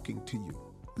talking to you,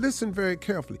 listen very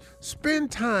carefully.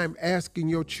 Spend time asking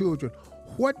your children,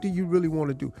 what do you really want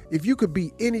to do? If you could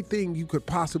be anything you could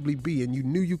possibly be and you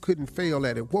knew you couldn't fail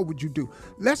at it, what would you do?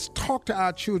 Let's talk to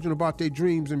our children about their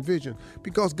dreams and vision,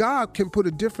 because God can put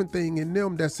a different thing in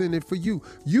them that's in it for you.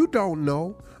 You don't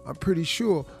know. I'm pretty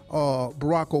sure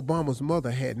Barack Obama's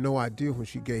mother had no idea when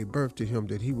she gave birth to him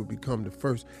that he would become the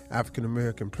first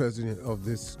African-American president of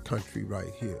this country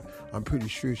right here. I'm pretty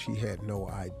sure she had no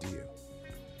idea.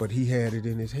 But he had it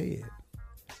in his head.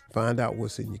 Find out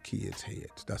what's in your kids'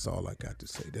 heads. That's all I got to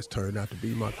say. This turned out to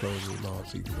be my closing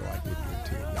remarks, even though I didn't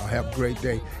intend. Y'all have a great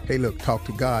day. Hey, look, talk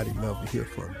to God. He'd love to hear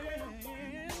from you.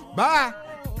 Bye.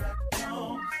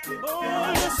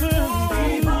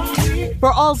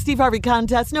 For all Steve Harvey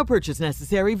contests, no purchase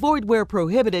necessary, void where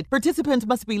prohibited. Participants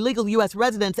must be legal U.S.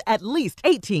 residents at least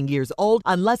 18 years old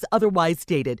unless otherwise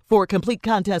stated. For complete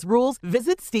contest rules,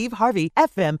 visit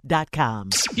SteveHarveyFM.com.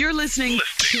 You're listening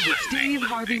to the Steve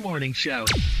Harvey Morning Show.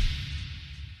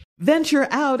 Venture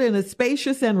out in a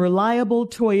spacious and reliable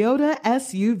Toyota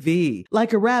SUV.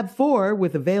 Like a RAV4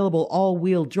 with available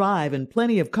all-wheel drive and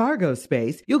plenty of cargo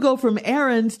space, you'll go from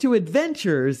errands to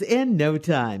adventures in no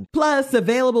time. Plus,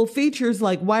 available features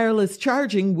like wireless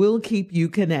charging will keep you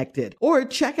connected. Or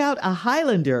check out a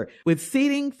Highlander with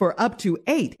seating for up to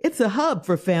 8. It's a hub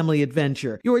for family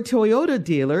adventure. Your Toyota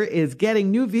dealer is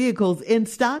getting new vehicles in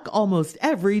stock almost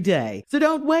every day. So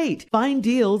don't wait. Find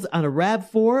deals on a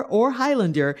RAV4 or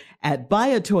Highlander at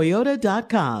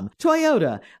buyatoyota.com.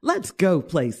 Toyota, let's go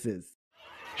places.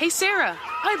 Hey Sarah,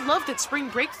 I loved that spring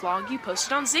break vlog you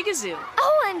posted on Zigazoo.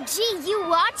 OMG, you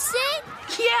watched it?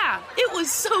 Yeah, it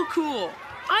was so cool.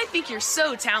 I think you're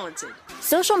so talented.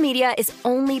 Social media is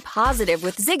only positive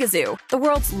with Zigazoo, the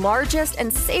world's largest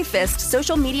and safest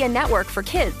social media network for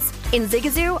kids. In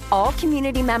Zigazoo, all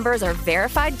community members are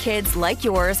verified kids like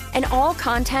yours, and all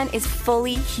content is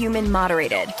fully human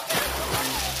moderated.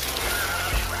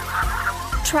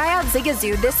 Try out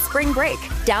Zigazoo this spring break.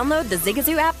 Download the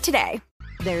Zigazoo app today.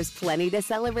 There's plenty to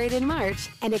celebrate in March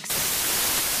and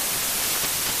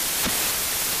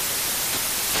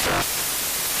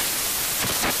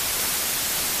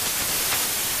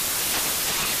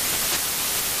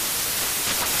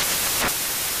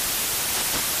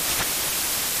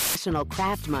National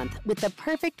Craft Month with the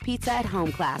perfect pizza at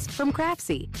home class from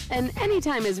Craftsy. And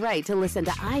anytime is right to listen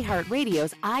to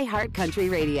iHeartRadio's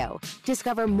iHeartCountry Radio.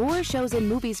 Discover more shows and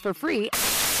movies for free.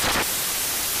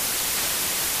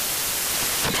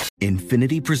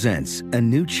 Infinity presents a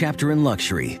new chapter in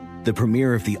luxury, the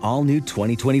premiere of the all-new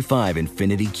 2025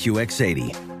 Infiniti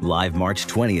QX80, live March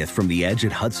 20th from the Edge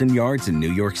at Hudson Yards in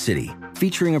New York City,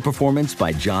 featuring a performance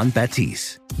by John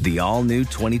Batiste. The all-new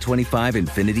 2025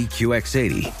 Infiniti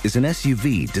QX80 is an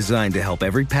SUV designed to help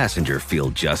every passenger feel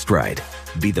just right.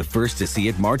 Be the first to see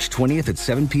it March 20th at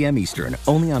 7 p.m. Eastern,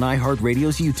 only on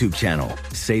iHeartRadio's YouTube channel.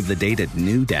 Save the date at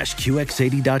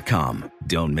new-QX80.com.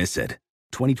 Don't miss it.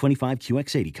 2025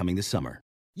 QX80 coming this summer.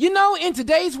 You know, in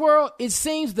today's world, it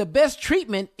seems the best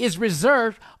treatment is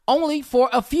reserved only for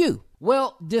a few.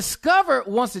 Well, Discover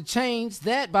wants to change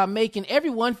that by making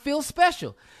everyone feel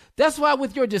special. That's why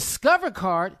with your Discover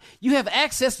card, you have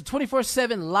access to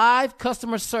 24/7 live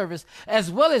customer service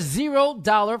as well as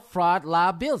 $0 fraud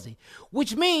liability,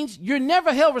 which means you're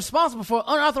never held responsible for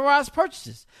unauthorized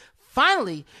purchases.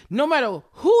 Finally, no matter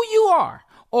who you are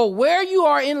or where you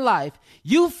are in life,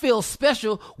 you feel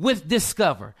special with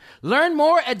Discover. Learn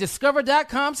more at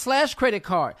discover.com/credit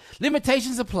card.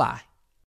 Limitations apply.